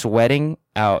you're sweating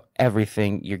out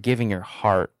everything. You're giving your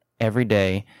heart every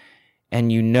day.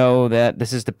 And you know that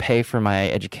this is to pay for my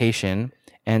education.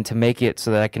 and to make it so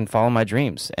that I can follow my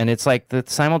dreams. And it's like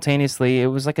simultaneously, it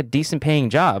was like a decent paying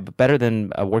job, better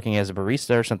than working as a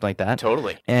barista or something like that.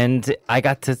 Totally. And I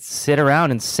got to sit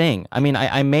around and sing. I mean,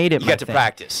 I made it. You got to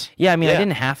practice. Yeah, I mean, I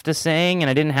didn't have to sing and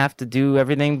I didn't have to do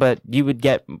everything, but you would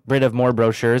get rid of more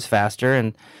brochures faster.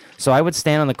 And so I would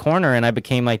stand on the corner and I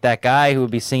became like that guy who would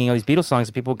be singing all these Beatles songs,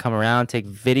 and people would come around, take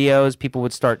videos. People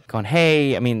would start going,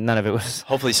 hey, I mean, none of it was.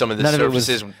 Hopefully some of this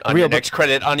surfaces on your next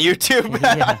credit on YouTube.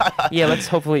 yeah, let's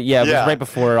hopefully, it was right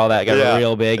before all that got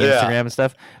real big, Instagram and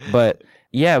stuff. But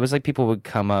yeah, it was like people would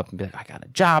come up and be like, I got a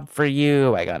job for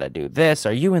you. I got to do this.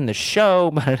 Are you in the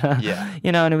show?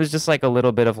 You know, and it was just like a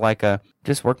little bit of like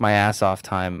just work my ass off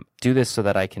time, do this so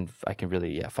that I can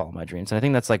really follow my dreams. And I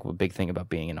think that's like a big thing about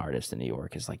being an artist in New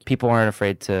York is like people aren't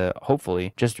afraid to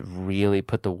hopefully just really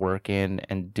put the work in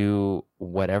and do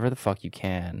whatever the fuck you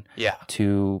can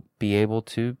to be able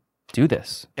to do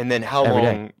this. And then how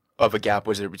long of a gap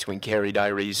was there between Carrie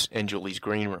Diaries and Julie's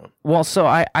Green Room? Well, so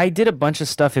I did a bunch of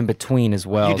stuff in between as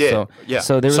well. You did? So, yeah.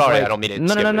 So there was Sorry, I don't mean to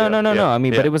No. I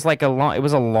mean, but it was like a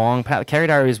long path. Carrie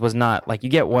Diaries was not like you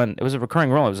get one. It was a recurring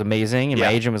role. It was amazing, and my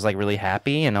agent was like really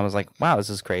happy, and I was like, wow,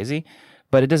 this is crazy.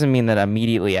 But it doesn't mean that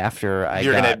immediately after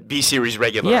you're going to be series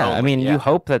regular. Yeah, only. I mean, you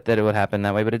hope that it would happen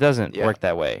that way, but it doesn't work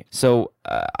that way. So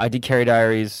I did Carrie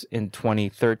Diaries in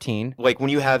 2013. Like when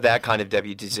you have that kind of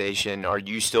deputization, are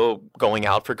you still going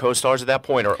out for co-stars at that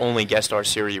point, or only guest star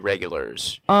series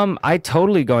regulars? I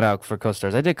totally going out for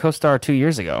co-stars. I did co-star 2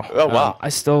 years ago. Oh wow!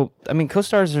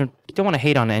 Co-stars are. You don't want to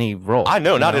hate on any role. I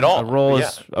know, not at all. A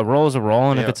role is a role,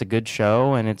 and if it's a good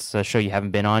show and it's a show you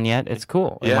haven't been on yet, it's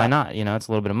cool. And why not? You know, it's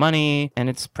a little bit of money and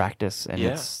it's practice, and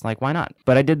it's like, why not?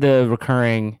 But I did the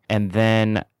recurring, and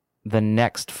then the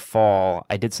next fall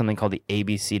I did something called the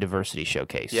ABC Diversity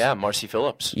Showcase. Yeah, Marcy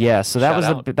Phillips. Yeah, so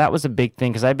that was a big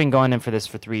thing because I've been going in for this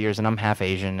for 3 years, and I'm half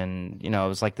Asian, and you know, it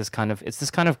was like this kind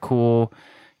of cool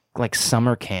like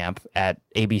summer camp at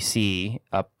ABC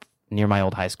up near my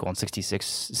old high school on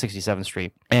 67th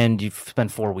Street. And you spend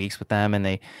 4 weeks with them, and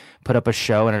they put up a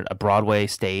show in a Broadway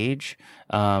stage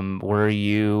where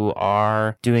you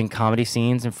are doing comedy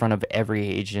scenes in front of every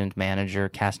agent, manager,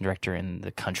 cast and director in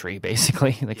the country,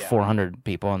 basically, 400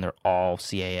 people, and they're all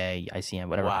CAA, ICM,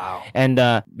 whatever. Wow. And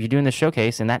you're doing the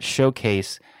showcase, and that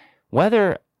showcase,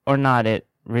 whether or not it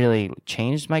really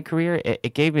changed my career,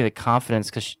 it gave me the confidence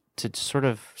to sort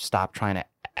of stop trying to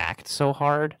act so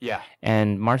hard. Yeah.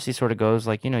 And Marcy sort of goes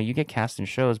like, you know, you get cast in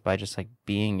shows by just like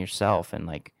being yourself, and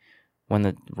like when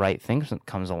the right thing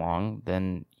comes along,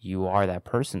 then you are that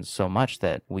person so much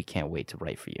that we can't wait to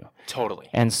write for you. Totally.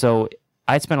 And so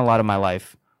I spent a lot of my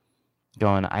life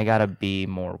going, I gotta be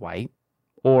more white,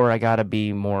 or I gotta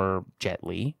be more Jet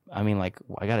Li. I mean, like,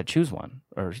 I gotta choose one,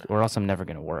 or else I'm never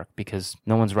gonna work, because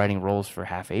no one's writing roles for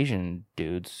half Asian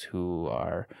dudes who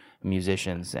are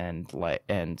musicians and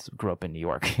grew up in New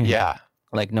York. Yeah.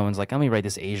 Like, no one's like, let me write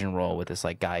this Asian role with this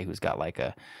like guy who's got like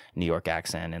a New York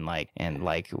accent and like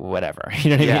whatever. You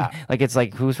know what I mean? Like, it's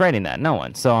like, who's writing that? No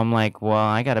one. So I'm like, well,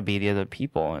 I got to be the other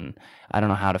people, and I don't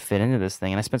know how to fit into this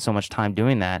thing. And I spent so much time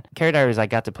doing that. Carrie Diaries, I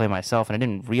got to play myself, and I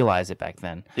didn't realize it back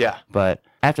then. Yeah. But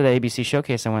after the ABC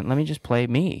showcase, I went, let me just play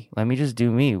me. Let me just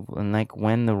do me. And like,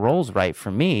 when the role's right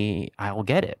for me, I will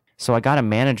get it. So I got a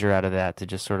manager out of that to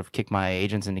just sort of kick my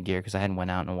agents into gear, because I hadn't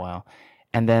went out in a while.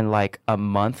 And then like a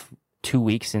month, 2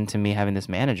 weeks into me having this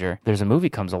manager, there's a movie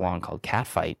comes along called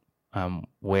Catfight,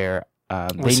 where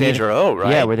with Sandra Oh,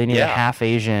 right? Yeah, where they need a half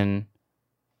Asian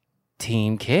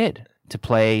teen kid to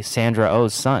play Sandra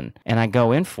Oh's son. And I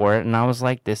go in for it, and I was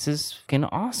like, this is fucking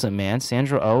awesome, man.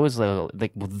 Sandra Oh is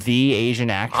like the Asian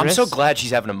actress. I'm so glad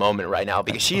she's having a moment right now,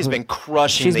 because she has been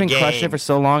crushing the game. She's been crushing it for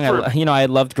so long. I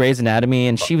loved Grey's Anatomy,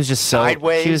 and she was just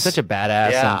Sideways. She was such a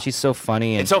badass, and she's so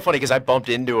funny. And it's so funny because I bumped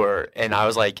into her, and I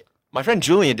was like, my friend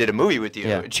Julian did a movie with you.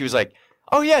 And she was like,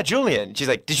 oh, yeah, Julian. She's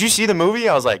like, did you see the movie?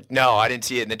 I was like, no, I didn't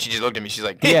see it. And then she just looked at me. She's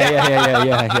like, yeah.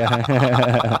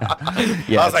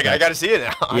 I was like, I got to see it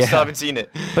now. I still haven't seen it.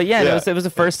 But it was the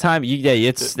first time.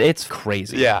 It's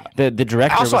crazy. Yeah. The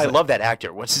director also, I love that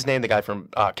actor. What's his name? The guy from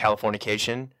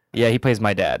Californication? Yeah, he plays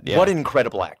my dad. Yeah. What an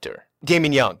incredible actor.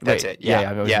 Damien Young. That's it.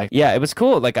 Yeah. It was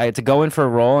cool. Like, I had to go in for a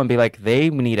role and be like,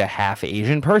 they need a half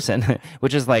Asian person,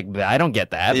 which is like, I don't get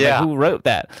that. Yeah. Like, who wrote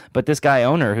that? But this guy,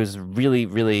 owner, who's really,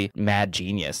 really mad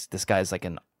genius. This guy's like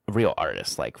a real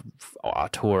artist, like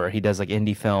auteur. He does like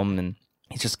indie film, and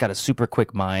he's just got a super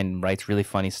quick mind, writes really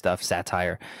funny stuff,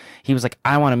 satire. He was like,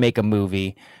 I want to make a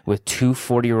movie with two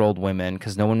 40-year-old women,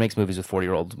 because no one makes movies with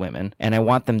 40-year-old women, and I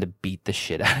want them to beat the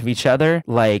shit out of each other,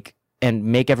 like, and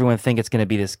make everyone think it's going to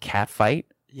be this cat fight,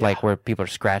 like where people are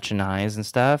scratching eyes and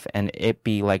stuff, and it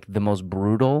be like the most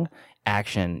brutal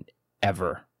action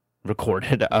ever.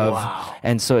 recorded of. Wow.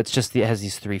 And so it has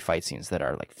these 3 fight scenes that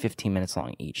are like 15 minutes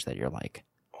long each that you're like,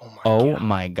 Oh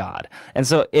my God. And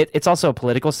so it's also a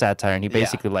political satire, and he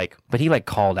basically he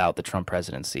called out the Trump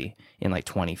presidency in like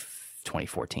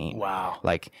 2014. Wow.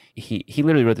 Like he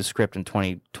literally wrote the script in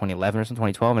 2011 or something,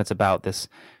 2012, and it's about this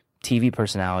TV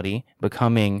personality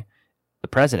becoming the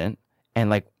president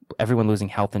and like everyone losing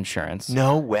health insurance.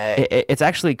 No way. It's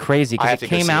actually crazy because it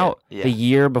came out the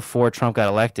year before Trump got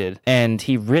elected, and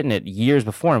he'd written it years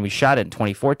before, and we shot it in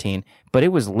 2014. But it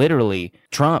was literally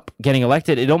Trump getting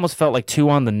elected. It almost felt like too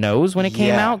on the nose when it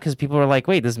came out because people were like,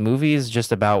 wait, this movie is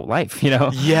just about life, you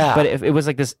know? Yeah. But it was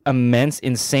like this immense,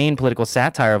 insane political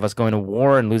satire of us going to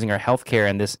war and losing our health care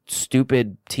and this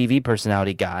stupid TV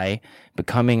personality guy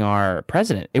becoming our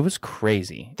president. It was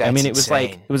crazy. That's I mean, it was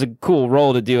insane. like, it was a cool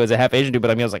role to do as a half Asian dude, but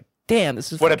I mean, I was like, damn,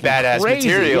 this is what a fucking badass crazy.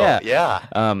 material. Yeah.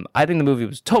 I think the movie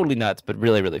was totally nuts, but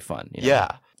really, really fun. You know?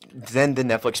 Yeah. Then the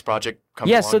Netflix project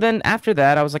comes Yeah, along. so then after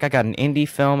that, I was like, I got an indie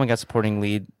film. I got supporting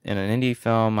lead in an indie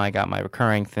film. I got my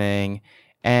recurring thing.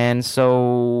 And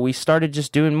so we started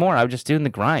just doing more. I was just doing the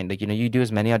grind. Like, you know, you do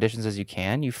as many auditions as you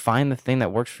can. You find the thing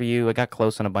that works for you. I got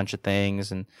close on a bunch of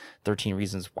things and 13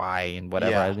 Reasons Why and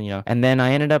whatever, you know. And then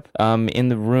I ended up in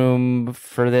the room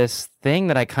for this thing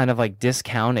that I kind of like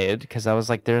discounted because I was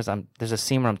like, there's a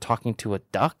scene where I'm talking to a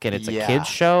duck and it's a kid's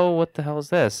show. What the hell is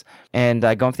this? And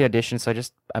I go into the audition. So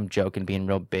I'm joking, being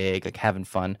real big, like having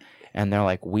fun. And they're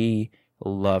like, we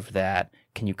loved that.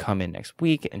 Can you come in next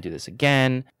week and do this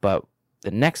again? But the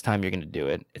next time you're going to do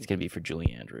it, it's going to be for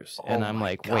Julie Andrews. And I'm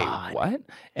like, wait, what?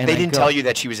 And they didn't tell you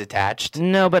that she was attached?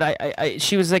 No, but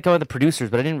she was like one of the producers,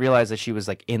 but I didn't realize that she was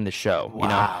like in the show, you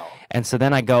know? And so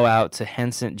then I go out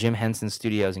to Jim Henson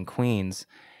Studios in Queens,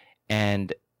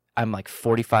 and I'm like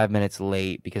 45 minutes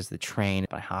late because of the train.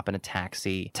 I hop in a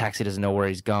taxi. Taxi doesn't know where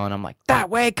he's going. I'm like, that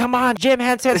way, come on, Jim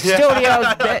Henson Studios.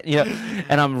 You know?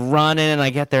 And I'm running, and I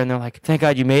get there, and they're like, thank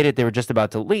God you made it. They were just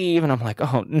about to leave. And I'm like,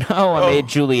 oh, no, I made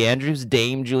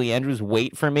Dame Julie Andrews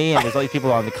wait for me. And there's all these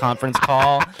people on the conference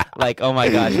call. Like, oh, my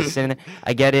gosh, just sitting there.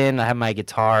 I get in. I have my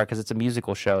guitar because it's a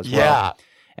musical show as well. Yeah.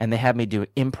 And they have me do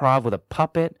improv with a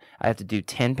puppet. I have to do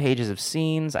 10 pages of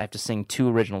scenes. I have to sing 2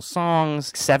 original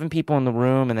songs, 7 people in the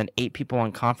room, and then 8 people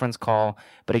on conference call.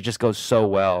 But it just goes so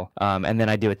well. And then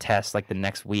I do a test like the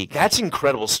next week. That's an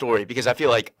incredible story because I feel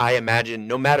like I imagine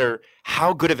no matter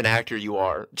how good of an actor you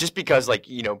are, just because like,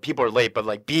 you know, people are late, but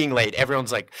like being late,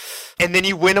 everyone's like, and then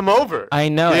you win them over. I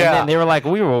know. Yeah. And then they were like,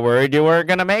 we were worried you weren't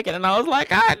going to make it. And I was like,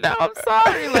 I know, I'm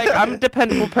sorry. Like, I'm a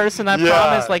dependable person. I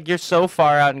promise. Like, you're so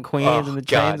far out in Queens and the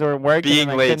trains weren't working.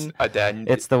 Being late,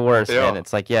 it's the worst. And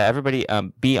it's like, yeah, everybody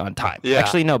be on time. Yeah.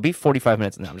 Actually, no, be 45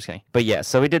 minutes. No, I'm just kidding. But yeah,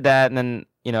 so we did that. And then,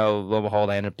 you know, lo and behold,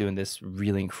 I ended up doing this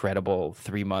really incredible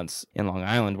 3 months in Long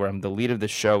Island where I'm the lead of this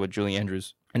show with Julie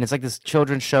Andrews. And it's like this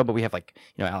children's show, but we have like,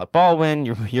 you know, Alec Baldwin,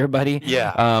 your buddy.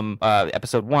 Yeah.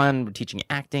 Episode 1, we're teaching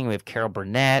acting. We have Carol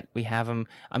Burnett. We have him.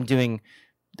 I'm doing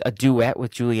a duet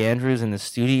with Julie Andrews in the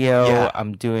studio. Yeah.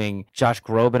 I'm doing Josh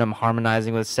Groban. I'm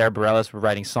harmonizing with Sarah Bareilles. We're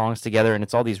writing songs together, and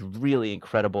it's all these really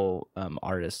incredible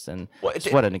artists. And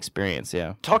what an experience,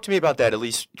 yeah. Talk to me about that, at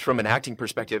least from an acting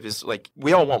perspective, is like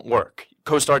we all want work.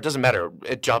 Co-star, it doesn't matter.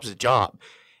 A job's a job.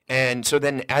 And so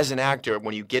then as an actor,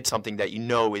 when you get something that you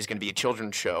know is going to be a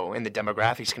children's show and the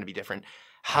demographics going to be different,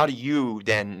 how do you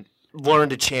then learn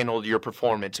to channel your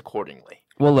performance accordingly?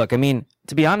 Well, look, I mean,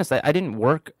 to be honest, I didn't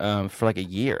work for like a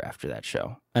year after that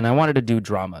show. And I wanted to do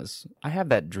dramas. I have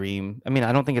that dream. I mean,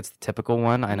 I don't think it's the typical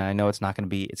one. And I know it's not going to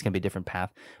be, it's going to be a different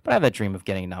path. But I have that dream of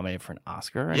getting nominated for an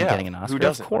Oscar and getting an Oscar. Who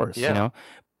doesn't? Of course, Yeah.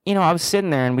 You know, I was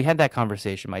sitting there and we had that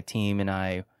conversation, my team and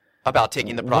I. About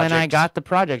taking the project? When I got the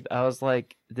project, I was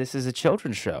like, this is a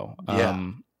children's show.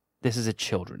 Yeah. This is a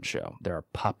children's show. There are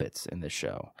puppets in this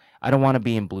show. I don't want to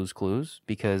be in Blue's Clues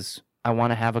because I want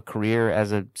to have a career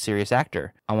as a serious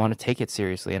actor. I want to take it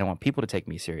seriously, and I want people to take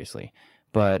me seriously.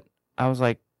 But I was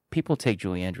like, people take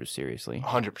Julie Andrews seriously.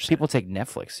 100%. People take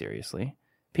Netflix seriously.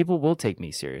 People will take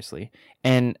me seriously.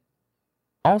 And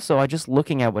also, I just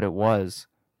looking at what it was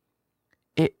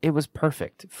was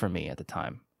perfect for me at the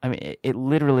time. I mean, it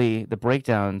literally, the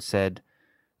breakdown said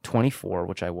 24,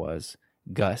 which I was.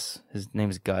 Gus, his name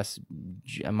is Gus.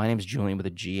 My name is Julian with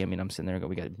a G. I mean, I'm sitting there,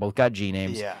 we both got G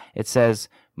names. Yeah. It says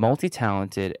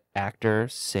multi-talented actor,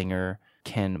 singer,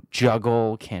 can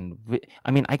juggle,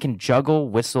 I can juggle,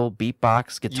 whistle,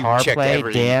 beatbox, guitar play,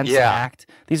 dance, act.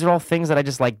 These are all things that I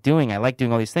just like doing. I like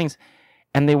doing all these things.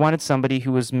 And they wanted somebody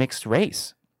who was mixed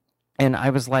race. And I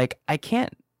was like, I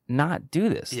can't not do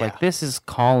this. Yeah. Like, this is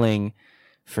calling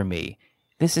for me.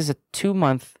 This is a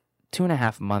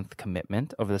 2.5 month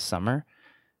commitment over the summer.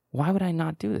 why would I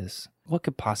not do this? What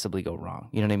could possibly go wrong?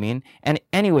 You know what I mean? And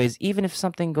anyways, even if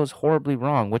something goes horribly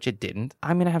wrong, which it didn't,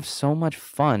 I'm going to have so much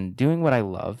fun doing what I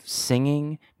love,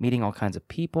 singing, meeting all kinds of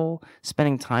people,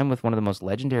 spending time with one of the most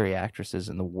legendary actresses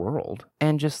in the world,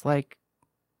 and just like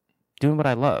doing what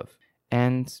I love.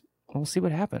 And we'll see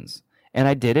what happens. And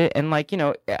I did it. And like, you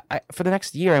know, for the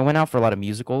next year, I went out for a lot of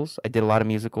musicals. I did a lot of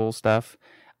musical stuff.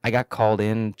 I got called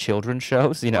in children's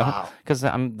shows, you know, because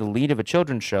I'm the lead of a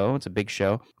children's show. It's a big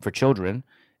show for children.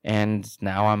 And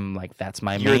now I'm like, that's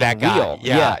my You're main that guy. wheel.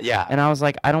 Yeah. And I was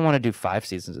like, I don't want to do 5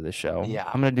 seasons of this show. Yeah.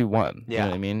 I'm going to do 1. Yeah. You know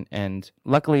what I mean? And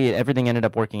luckily, everything ended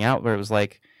up working out where it was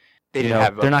like, They you didn't know,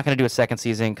 have they're not going to do a second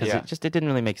season because Yeah. it didn't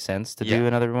really make sense to Yeah. do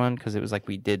another one because it was like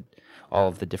we did all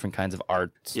of the different kinds of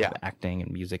arts, Yeah. acting and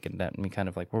music and that. And we kind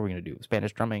of like, what were we going to do?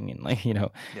 Spanish drumming and like, you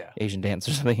know, Yeah. Asian dance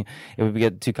or something. It would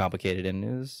get too complicated. And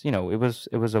it was, you know, it was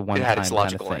a It one-time had its kind of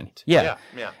logical thing. end. Yeah.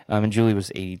 Yeah. And Julie was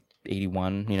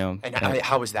 81, you know. And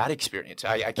how was that experience?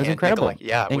 I can't it was incredible. think of, like,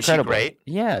 yeah, Incredible. was she great?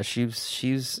 Yeah,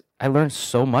 she's I learned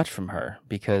so much from her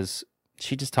because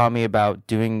she just taught me about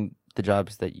doing the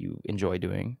jobs that you enjoy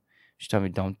doing. She told me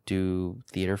don't do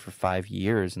theater for 5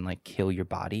 years and like kill your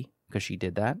body because she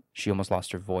did that. She almost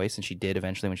lost her voice and she did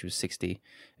eventually when she was 60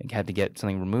 and had to get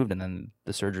something removed and then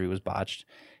the surgery was botched.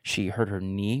 She hurt her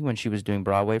knee when she was doing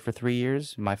Broadway for 3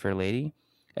 years, My Fair Lady.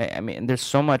 I mean, there's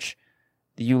so much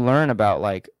that you learn about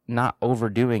like not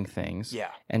overdoing things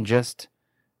Yeah. and just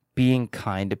being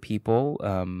kind to people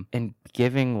and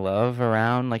giving love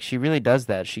around. Like she really does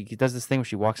that. She does this thing where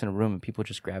she walks in a room and people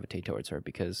just gravitate towards her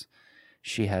because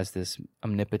she has this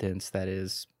omnipotence that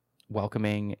is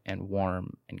welcoming and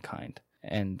warm and kind.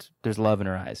 And there's love in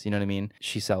her eyes. You know what I mean?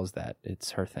 She sells that.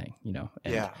 It's her thing, you know?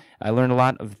 And Yeah. I learned a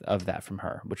lot of that from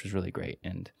her, which was really great.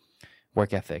 And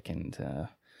work ethic and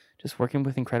just working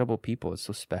with incredible people is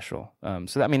so special.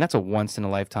 So, I mean, that's a once in a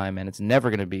lifetime and it's never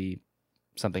going to be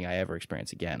something I ever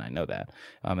experience again. I know that.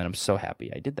 And I'm so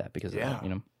happy I did that because of that, you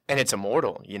know? And it's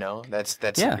immortal, you know. That's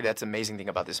Yeah. that's amazing thing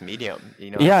about this medium.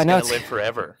 You know, Yeah, I it's know, gonna it's- live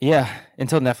forever. Yeah,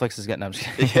 until Netflix is getting... I'm just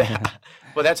kidding. Yeah.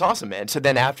 Well, that's awesome, man. So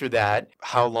then after that,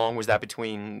 how long was that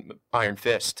between Iron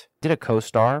Fist? Did a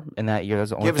co-star in that year. That was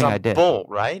the only It was thing on I did. Bull,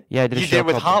 right? Yeah, I did a You show did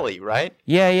with called- Holly, right?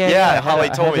 Yeah. Yeah, Holly I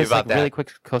told had me this, about like, that. Really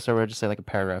quick co-star where I just say like a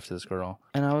paragraph to this girl,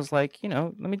 and I was like, you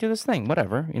know, let me do this thing,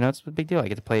 whatever. You know, it's a big deal. I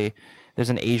get to play. There's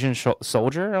an Asian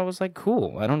soldier. I was like,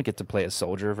 cool. I don't get to play a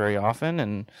soldier very often,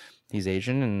 and he's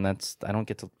Asian, and I don't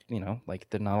get to, you know, like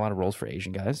there's not a lot of roles for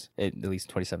Asian guys, at least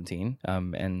 2017.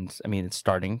 And I mean, it's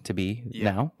starting to be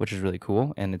now, which is really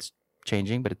cool, and it's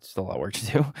changing, but it's still a lot of work to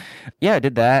do. Yeah, I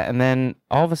did that, and then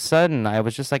all of a sudden I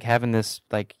was just like having this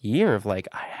like year of like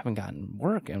I haven't gotten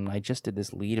work, and I just did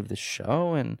this lead of this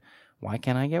show, and why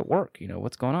can't I get work? You know,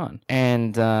 what's going on?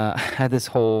 And I had this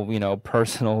whole, you know,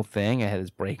 personal thing. I had this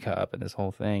breakup and this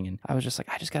whole thing, and I was just like,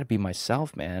 I just got to be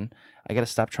myself, man. I got to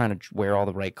stop trying to wear all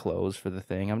the right clothes for the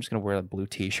thing. I'm just gonna wear a blue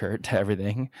T-shirt to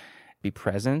everything, be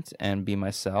present and be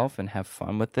myself and have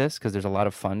fun with this because there's a lot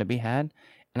of fun to be had.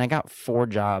 And I got 4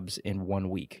 jobs in 1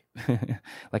 week.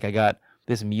 Like I got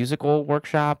this musical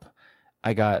workshop.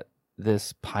 I got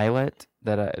this pilot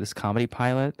this comedy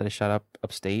pilot that I shot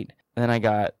upstate. And then I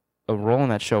got a role in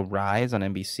that show Rise on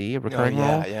NBC, a recurring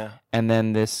role. Yeah. And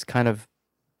then this kind of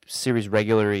series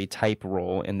regular type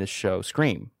role in this show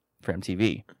Scream for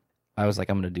MTV. I was like,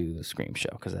 I'm going to do the Scream show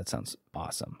because that sounds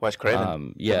awesome. Wes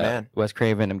Craven. Good Yeah. man. Wes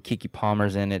Craven and Keke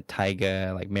Palmer's in it,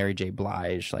 Tyga, like Mary J.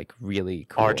 Blige, like really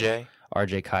cool.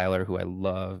 RJ Kyler, who I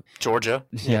love. Georgia.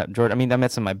 Yeah, Georgia. I mean, I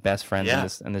met some of my best friends Yeah.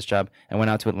 in this job. I went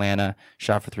out to Atlanta,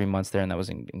 shot for 3 months there, and that was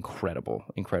an incredible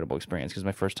experience because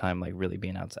my first time like really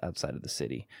being outside of the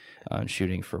city,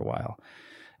 shooting for a while.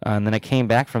 And then I came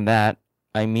back from that.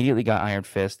 I immediately got Iron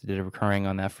Fist, did a recurring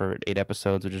on that for 8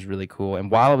 episodes, which is really cool.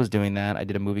 And while I was doing that, I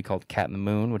did a movie called Cat in the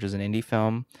Moon, which is an indie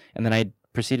film. And then I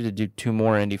proceeded to do 2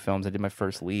 more indie films. I did my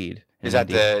first lead. Is that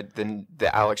the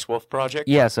Alex Wolff project?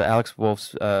 Yeah, so Alex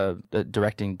Wolff's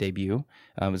directing debut.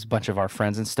 It was a bunch of our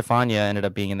friends, and Stefania ended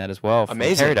up being in that as well. From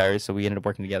Amazing. Harry Diaries, so we ended up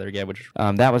working together again, which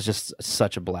that was just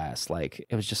such a blast. Like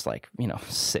it was just like, you know,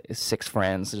 6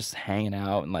 friends just hanging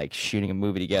out and like shooting a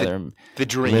movie together, and The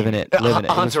dream. living it. It was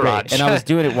Entourage. great. And I was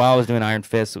doing it while I was doing Iron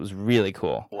Fist. It was really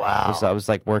cool. Wow. I was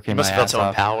like working You must my have ass felt so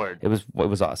off. empowered. It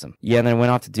was awesome. Yeah, and then I went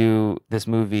off to do this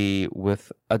movie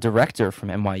with a director from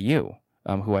NYU,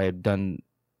 who I had done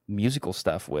musical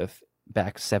stuff with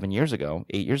back 8 years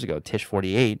ago, Tish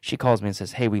 48. She calls me and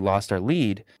says, hey, we lost our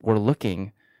lead. We're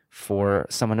looking for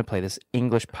someone to play this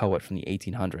English poet from the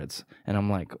 1800s. And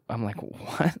I'm like,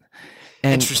 what?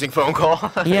 And Interesting phone call.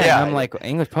 yeah, and I'm like,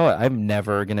 English poet, I'm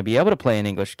never going to be able to play an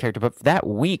English character. But that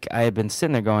week, I had been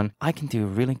sitting there going, I can do a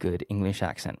really good English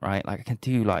accent, right? Like, I can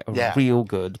do, like, a real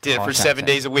good Did it for posh 7 accent.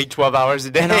 days a week, 12 hours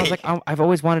a day. And I was like, I've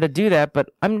always wanted to do that, but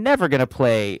I'm never going to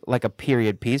play, like, a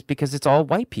period piece because it's all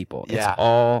white people. Yeah. It's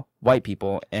all white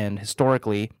people. And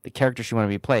historically, the character she wanted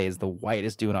me to play is the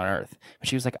whitest dude on earth. But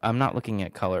she was like, I'm not looking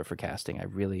at color for casting. I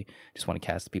really just want to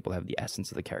cast the people that have the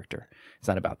essence of the character. It's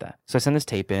not about that. So I send this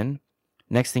tape in.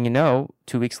 Next thing you know,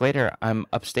 2 weeks later, I'm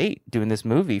upstate doing this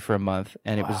movie for a month,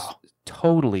 and it was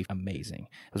totally amazing.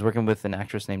 I was working with an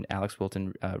actress named Alex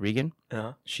Wilton Regan.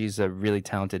 Uh-huh. She's a really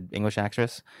talented English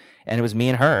actress, and it was me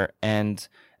and her, and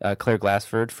Claire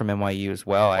Glassford from NYU as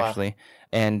well, actually.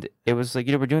 And it was like,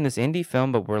 we're doing this indie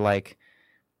film, but we're like,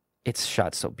 it's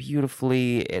shot so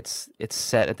beautifully. It's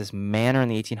set at this manor in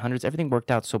the 1800s. Everything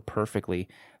worked out so perfectly.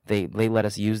 They let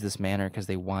us use this manor because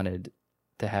they wanted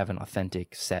to have an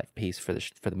authentic set piece for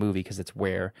the movie, because it's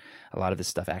where a lot of this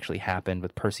stuff actually happened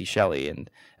with Percy Shelley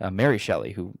and Mary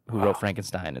Shelley, who wrote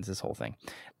Frankenstein. It's this whole thing,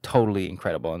 totally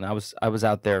incredible. And I was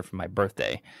out there for my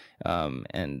birthday,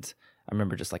 and I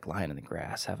remember just like lying in the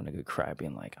grass, having a good cry,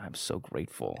 being like, I'm so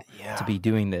grateful to be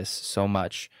doing this so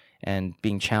much and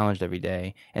being challenged every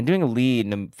day. And doing a lead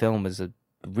in a film is a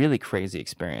really crazy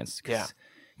experience.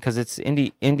 Because it's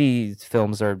indie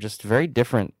films are just very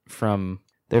different from.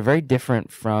 They're very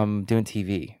different from doing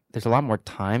TV. There's a lot more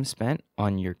time spent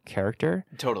on your character.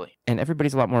 Totally. And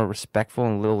everybody's a lot more respectful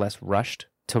and a little less rushed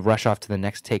to rush off to the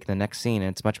next take, the next scene. And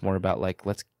it's much more about, like,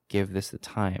 let's give this the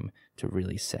time to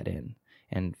really set in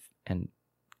and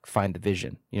find the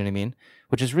vision. You know what I mean?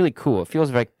 Which is really cool. It feels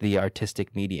like the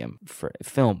artistic medium. For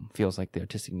film feels like the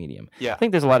artistic medium. Yeah. I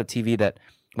think there's a lot of TV that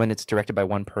when it's directed by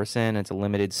one person, it's a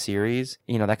limited series,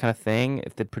 that kind of thing.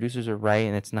 If the producers are right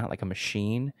and it's not like a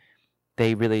machine,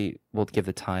 they really will give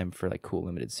the time for like cool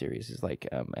limited series. Is like,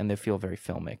 and they feel very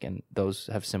filmic, and those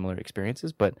have similar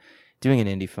experiences. But doing an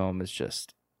indie film is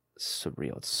just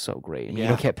surreal. It's so great. And you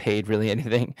don't get paid really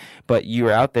anything, but you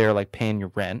are out there like paying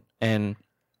your rent and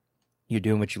you're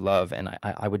doing what you love. And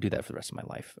I would do that for the rest of my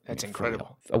life. That's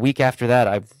incredible. A week after that,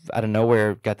 I've out of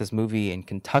nowhere got this movie in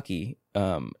Kentucky,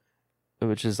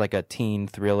 which is like a teen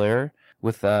thriller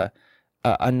with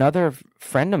another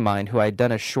friend of mine who I'd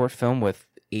done a short film with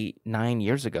 8-9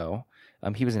 years ago.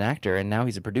 He was an actor and now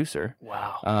he's a producer.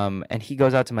 Wow. And he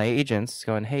goes out to my agents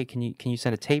going, hey, can you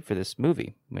send a tape for this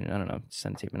movie? I don't know,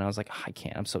 send a tape. And I was like, I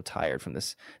can't. I'm so tired from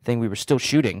this thing. We were still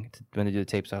shooting when they do the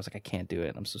tape. So I was like, I can't do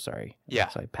it. I'm so sorry. Yeah.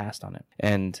 So I passed on it.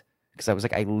 And because I was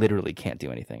like, I literally can't do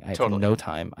anything. I have no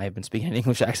time. I have been speaking an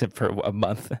English accent for a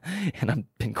month and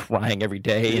I've been crying every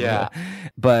day. Yeah.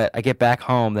 But I get back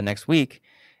home the next week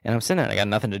and I'm sitting there and I got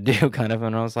nothing to do kind of.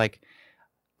 And I was like,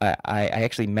 I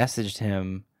actually messaged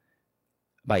him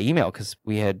by email because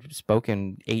we had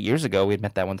spoken 8 years ago. We had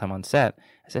met that one time on set.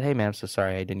 I said, hey, man, I'm so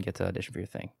sorry I didn't get to audition for your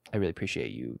thing. I really appreciate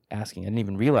you asking. I didn't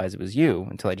even realize it was you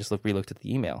until I just re-looked at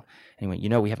the email. And he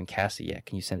went, we haven't cast it yet.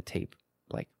 Can you send a tape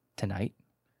like tonight?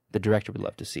 The director would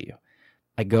love to see you.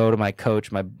 I go to my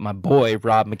coach, my boy,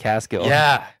 Rob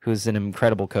McCaskill, who's an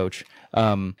incredible coach.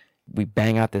 We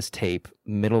bang out this tape,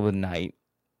 middle of the night.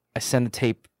 I send the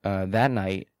tape that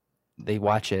night. They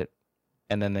watch it,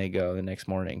 and then they go the next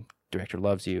morning, director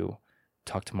loves you,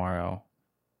 talk tomorrow,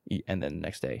 and then the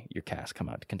next day, your cast come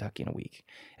out to Kentucky in a week.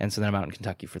 And so then I'm out in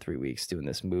Kentucky for 3 weeks doing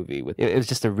this movie. It was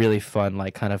just a really fun,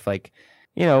 like, kind of like,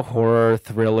 horror,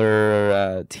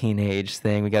 thriller, teenage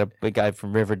thing. We got a big guy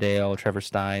from Riverdale, Trevor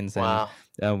Steins,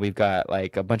 and we've got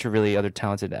like a bunch of really other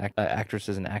talented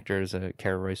actresses and actors,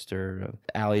 Kara Royster,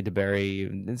 Ali DeBerry,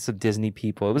 and some Disney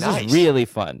people. It was just really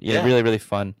fun. Really, really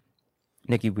fun.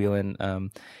 Nikki Whelan,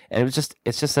 and it's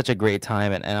just such a great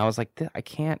time, and I was like, I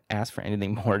can't ask for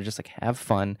anything more. Just like have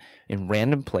fun in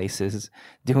random places,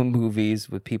 doing movies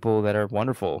with people that are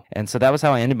wonderful, and so that was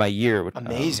how I ended my year.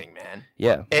 Amazing, man.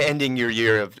 Yeah, ending your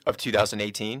year of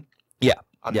 2018. Yeah,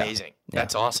 amazing. Yeah.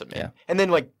 That's awesome, man. Yeah. And then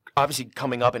like obviously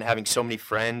coming up and having so many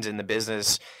friends in the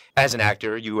business as an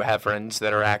actor, you have friends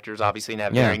that are actors, obviously, and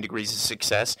have varying degrees of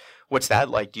success. What's that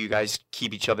like? Do you guys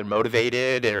keep each other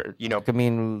motivated, or I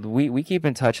mean, we keep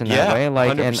in touch in that way.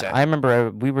 Like, 100%. And I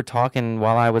remember we were talking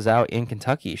while I was out in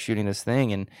Kentucky shooting this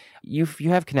thing, and you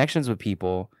have connections with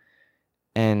people,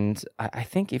 and I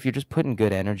think if you're just putting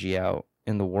good energy out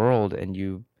in the world, and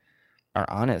you are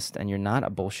honest, and you're not a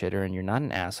bullshitter, and you're not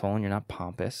an asshole, and you're not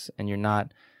pompous, and you're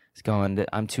not going that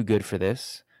I'm too good for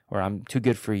this or I'm too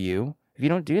good for you. If you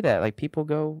don't do that, like people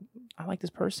go, I like this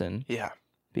person. Yeah.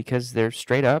 because they're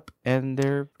straight up and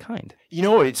they're kind. You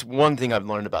know, it's one thing I've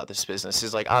learned about this business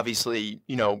is like, obviously,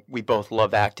 you know, we both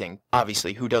love acting.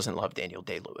 Obviously, who doesn't love Daniel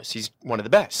Day-Lewis? He's one of the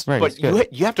best. Right, but he's good.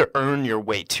 you have to earn your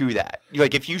way to that.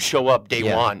 Like, if you show up day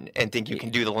Yeah. one and think you can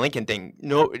do the Lincoln thing,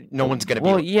 no one's gonna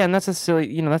Well, be. yeah, and that's a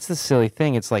silly, that's the silly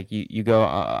thing. It's like you go,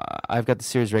 I've got the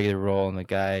series regular role, and the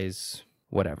guy's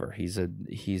whatever. He's a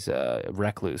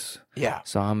recluse. Yeah,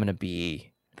 So I'm gonna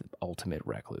be the ultimate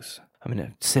recluse. I'm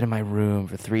gonna sit in my room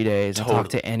for 3 days and talk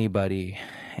to anybody,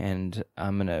 and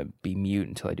I'm gonna be mute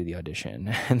until I do the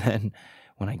audition, and then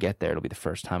when I get there, it'll be the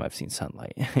first time I've seen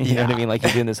sunlight. You know what I mean? Like,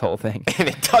 you're doing this whole thing, and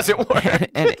it doesn't work.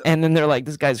 and then they're like,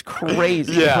 "This guy's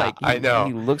crazy." Yeah, like, I know.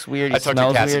 He looks weird. I He talked to a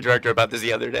smells casting weird. director about this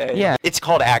the other day. Yeah. It's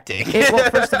called acting. Well,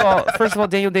 first of all,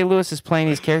 Daniel Day-Lewis is playing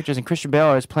these characters, and Christian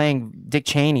Bale is playing Dick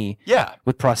Cheney Yeah,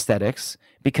 with prosthetics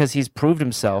because he's proved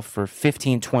himself for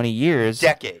 15, 20 years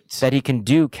decades. that he can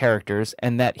do characters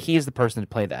and that he is the person to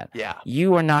play that. Yeah.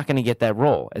 You are not going to get that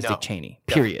role as No, Dick Cheney,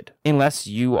 period, unless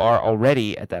you are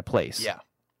already at that place. Yeah,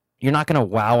 You're not going to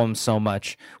wow him so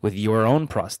much with your own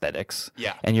prosthetics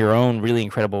yeah, and your own really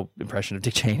incredible impression of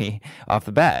Dick Cheney off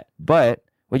the bat. But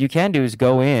what you can do is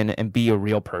go in and be a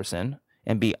real person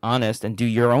and be honest and do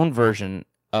your own version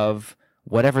of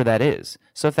whatever that is.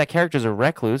 So if that character's a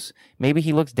recluse, maybe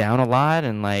he looks down a lot,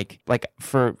 and like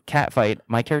for Catfight,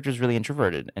 my character's really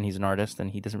introverted and he's an artist and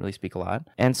he doesn't really speak a lot.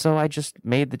 And so I just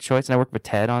made the choice, and I worked with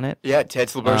Ted on it. yeah. Ted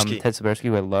Slabowski. Ted Slabowski,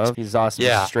 who I love. He's awesome.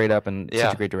 Yeah. He's straight up and such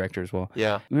Yeah. a great director as well.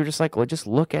 Yeah, We were just like, well, just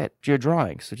look at your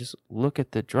drawing. So just look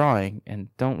at the drawing and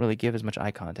don't really give as much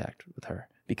eye contact with her.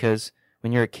 Because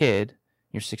when you're a kid,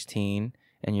 you're 16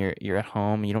 and you're at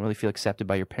home and you don't really feel accepted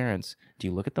by your parents, do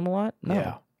you look at them a lot? No.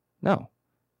 Yeah. No.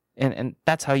 And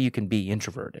that's how you can be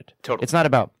introverted. Totally. It's not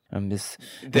about this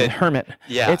The- hermit.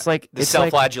 yeah. It's like the it's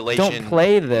like, self-flagellation. don't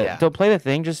play the Yeah. don't play the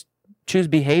thing. Just choose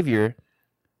behavior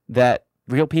that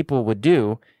real people would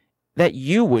do, that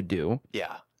you would do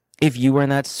Yeah, if you were in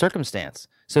that circumstance.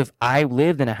 So if I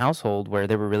lived in a household where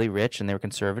they were really rich and they were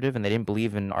conservative and they didn't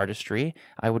believe in artistry,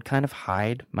 I would kind of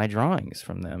hide my drawings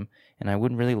from them, and I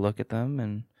wouldn't really look at them,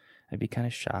 and I'd be kind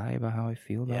of shy about how I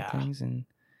feel about Yeah. things, and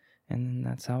then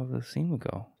that's how the scene would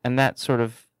go. And that sort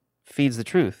of feeds the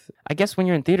truth. I guess when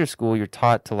you're in theater school, you're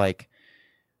taught to like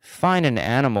find an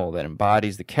animal that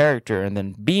embodies the character and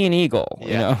then be an eagle, you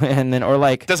Yeah. know, and then or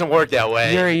like it doesn't work that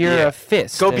way. you're Yeah. a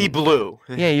fist. Go and- be blue.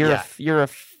 yeah, you're a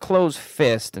closed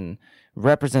fist and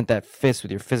represent that fist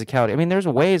with your physicality. I mean, there's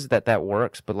ways that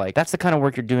works, but like that's the kind of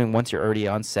work you're doing once you're already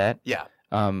on set. Yeah,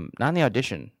 Not in the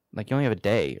audition. Like you only have a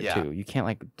day or Yeah. two. You can't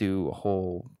like do a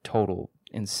whole total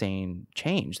insane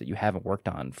change that you haven't worked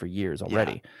on for years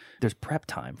already. There's prep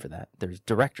time for that. There's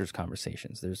director's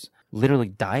conversations. There's literally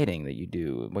dieting that you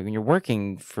do. When you're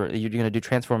working you're going to do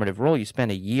transformative role, you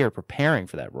spend a year preparing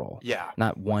for that role, yeah.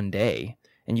 not one day.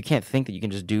 And you can't think that you can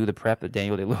just do the prep that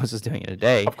Daniel Day-Lewis is doing in a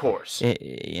day. Of course.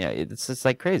 It's just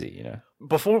like crazy, you know.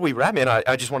 Before we wrap, man,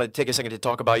 I just want to take a second to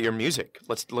talk about your music.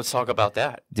 Let's talk about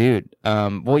that. Dude,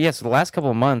 well, yeah, so the last couple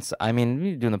of months, I mean, we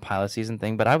were doing the pilot season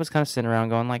thing, but I was kind of sitting around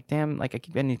going like, damn, like I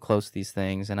keep getting close to these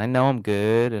things, and I know I'm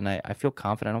good, and I feel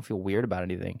confident, I don't feel weird about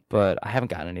anything, but I haven't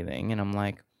gotten anything, and I'm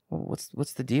like, well,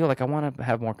 what's the deal? Like, I want to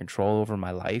have more control over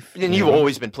my life. And you've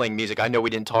always been playing music. I know we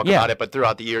didn't talk Yeah. about it, but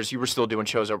throughout the years, you were still doing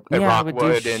shows at I would do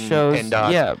Rockwood and shows,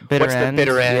 Bitter what's End, the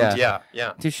Bitter End?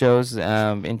 Yeah. do shows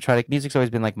and try to music's always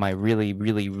been like my really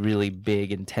really really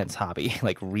big intense hobby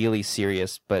like really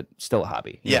serious but still a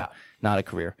hobby you Yeah. know, not a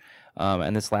career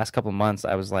and this last couple of months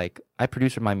I was like I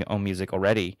produce my own music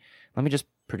already, let me just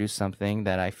produce something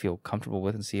that I feel comfortable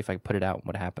with and see if I can put it out and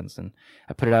what happens. And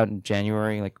I put it out in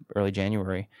January, like early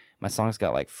January. My song's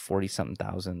got like 40-something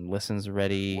thousand listens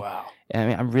already. Wow. And I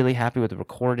mean, I'm really happy with the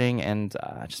recording, and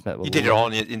I just met with You did it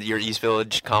all in your East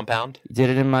Village compound? did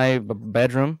it in my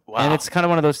bedroom. Wow. And it's kind of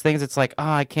one of those things, it's like, oh,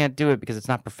 I can't do it because it's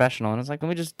not professional. And it's like, let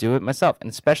me just do it myself. And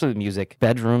especially with music,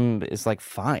 bedroom is like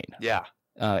fine. Yeah.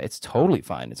 It's totally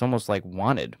fine. It's almost like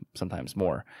wanted sometimes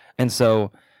more. And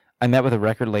so I met with a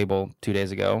record label 2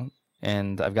 days ago,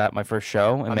 and I've got my first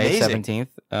show on May Amazing.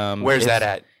 17th. Where's that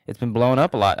at? It's been blowing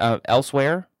up a lot.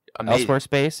 Elsewhere Amazing. Elsewhere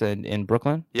Space in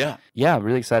Brooklyn. Yeah. Yeah, I'm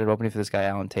really excited opening for this guy,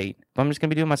 Alan Tate. But I'm just going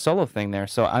to be doing my solo thing there.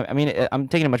 So, I mean, I'm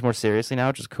taking it much more seriously now,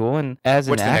 which is cool. And as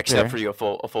What's an the actor, next step for you? A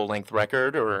full length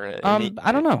record or?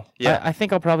 I don't know. Yeah. I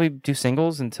think I'll probably do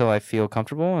singles until I feel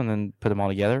comfortable and then put them all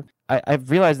together. I've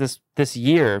realized this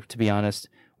year, to be honest,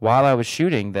 while I was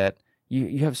shooting, that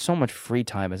you have so much free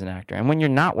time as an actor. And when you're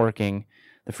not working,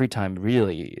 the free time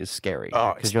really is scary.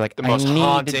 Oh, Because you're like, the most I need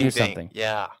haunting to do thing. something.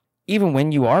 Yeah. Even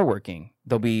when you are working,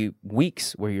 there'll be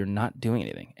weeks where you're not doing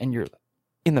anything and you're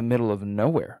in the middle of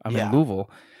nowhere. I'm Yeah. in Louisville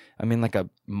I'm in like a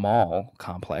mall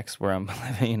complex where I'm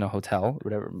living in a hotel,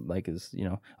 whatever, like is,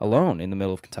 alone in the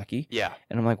middle of Kentucky. Yeah.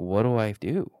 And I'm like, what do I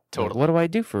do? Totally. Like, what do I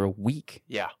do for a week?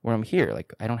 Yeah. Where I'm here?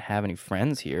 Like, I don't have any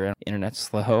friends here. Internet's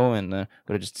slow, and would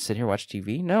I just sit here and watch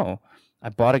TV? No. I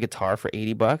bought a guitar for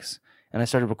 $80, and I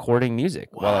started recording music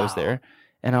while I was there.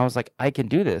 And I was like, I can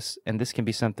do this, and this can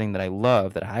be something that I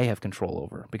love, that I have control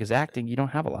over. Because acting, you don't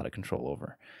have a lot of control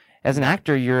over. As an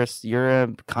actor, you're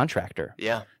a contractor.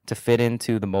 Yeah. To fit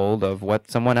into the mold of what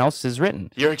someone else has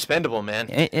written. You're expendable, man.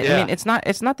 I mean, it's not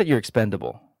that you're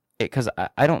expendable. Because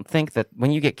I don't think that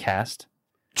when you get cast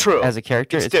True. as a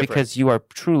character, it's because you are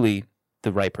truly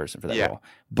the right person for that role.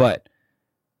 But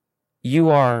you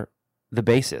are the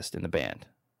bassist in the band.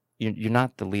 You're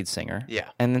not the lead singer. Yeah.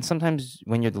 And then sometimes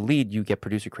when you're the lead, you get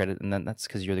producer credit, and then that's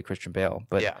because you're the Christian Bale.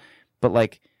 But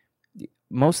like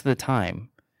most of the time,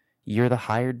 you're the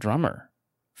hired drummer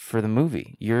for the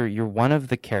movie. You're one of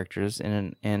the characters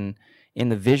in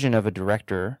the vision of a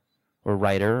director or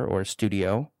writer or a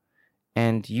studio,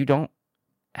 and you don't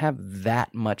have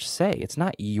that much say. It's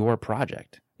not your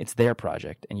project. It's their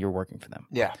project, and you're working for them.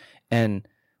 Yeah. And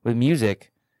with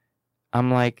music, I'm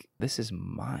like, this is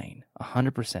mine,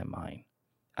 100% mine.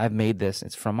 I've made this.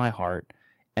 It's from my heart,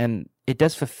 and it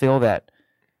does fulfill that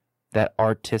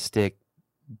artistic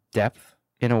depth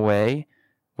in a way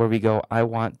where we go, I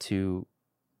want to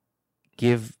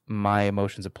give my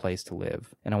emotions a place to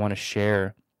live, and I want to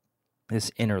share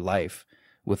this inner life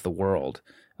with the world.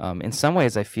 In some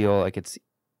ways, I feel like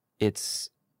it's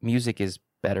music is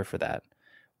better for that,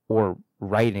 or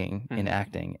writing and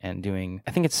acting and doing.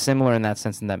 I think it's similar in that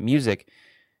sense, in that music,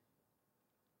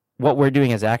 what we're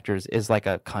doing as actors is like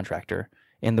a contractor,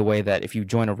 in the way that if you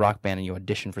join a rock band and you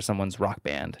audition for someone's rock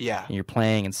band, and you're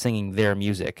playing and singing their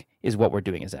music, is what we're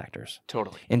doing as actors.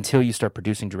 Totally. Until you start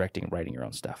producing, directing, and writing your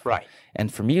own stuff. Right.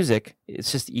 And for music,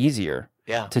 it's just easier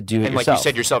to do it and yourself. like you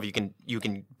said yourself, you can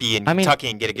be in Kentucky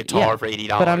and get a guitar for $80.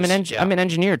 But I'm an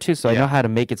engineer too, so I know how to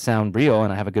make it sound real,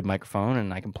 and I have a good microphone,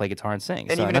 and I can play guitar and sing.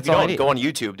 And so even that's if you all I don't, need. go on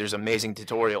YouTube. There's amazing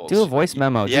tutorials. Do a voice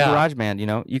memo. Do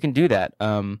GarageBand. You can do that.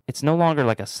 It's no longer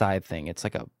like a side thing. It's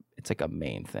like a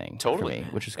main thing for me,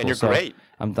 which is cool. And you're so great.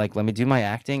 I'm like, let me do my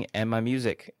acting and my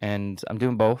music, and I'm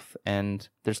doing both, and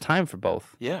there's time for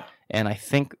both. Yeah. And I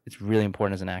think it's really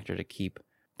important as an actor to keep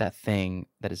that thing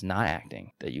that is not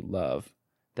acting, that you love,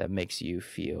 that makes you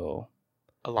feel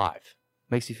alive.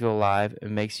 Makes you feel alive.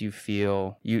 It makes you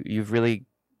feel you've really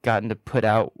gotten to put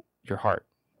out your heart.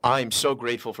 I'm so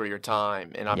grateful for your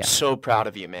time, and I'm so proud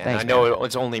of you, man. Thanks, I know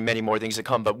it's only many more things to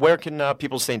come, but where can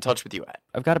people stay in touch with you at?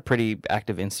 I've got a pretty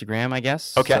active Instagram, I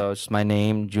guess. Okay. So it's my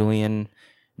name, Julian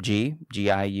G,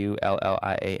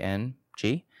 Giullian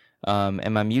G.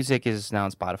 And my music is now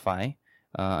on Spotify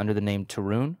under the name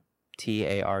Tarun,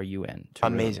 Tarun.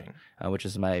 Amazing. Which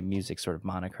is my music sort of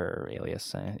moniker or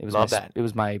alias. It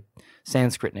was my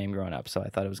Sanskrit name growing up, so I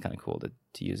thought it was kind of cool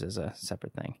to use as a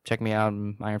separate thing. Check me out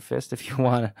on Iron Fist if you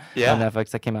want. On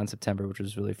Netflix. That came out in September, which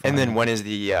was really fun. And then when is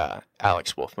the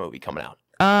Alex Wolff movie coming out?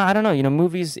 I don't know.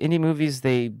 Indie movies,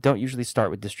 they don't usually start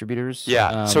with distributors.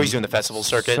 Yeah, so he's doing the festival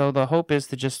circuit. So the hope is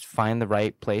to just find the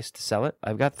right place to sell it.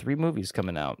 I've got 3 movies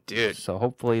coming out. Dude. So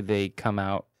hopefully they come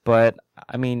out. But,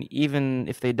 I mean, even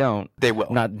if they don't. They will.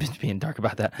 I'm not being dark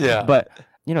about that. Yeah. But,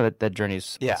 that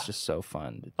journey's it's just so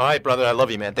fun. All right, brother. I love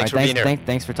you, man. Thanks for being here.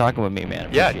 Thanks for talking with me, man.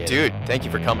 Yeah, dude. Thank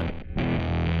you for coming.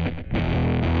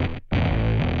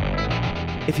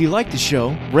 If you like the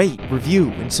show, rate,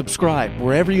 review, and subscribe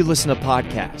wherever you listen to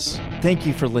podcasts. Thank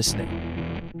you for listening.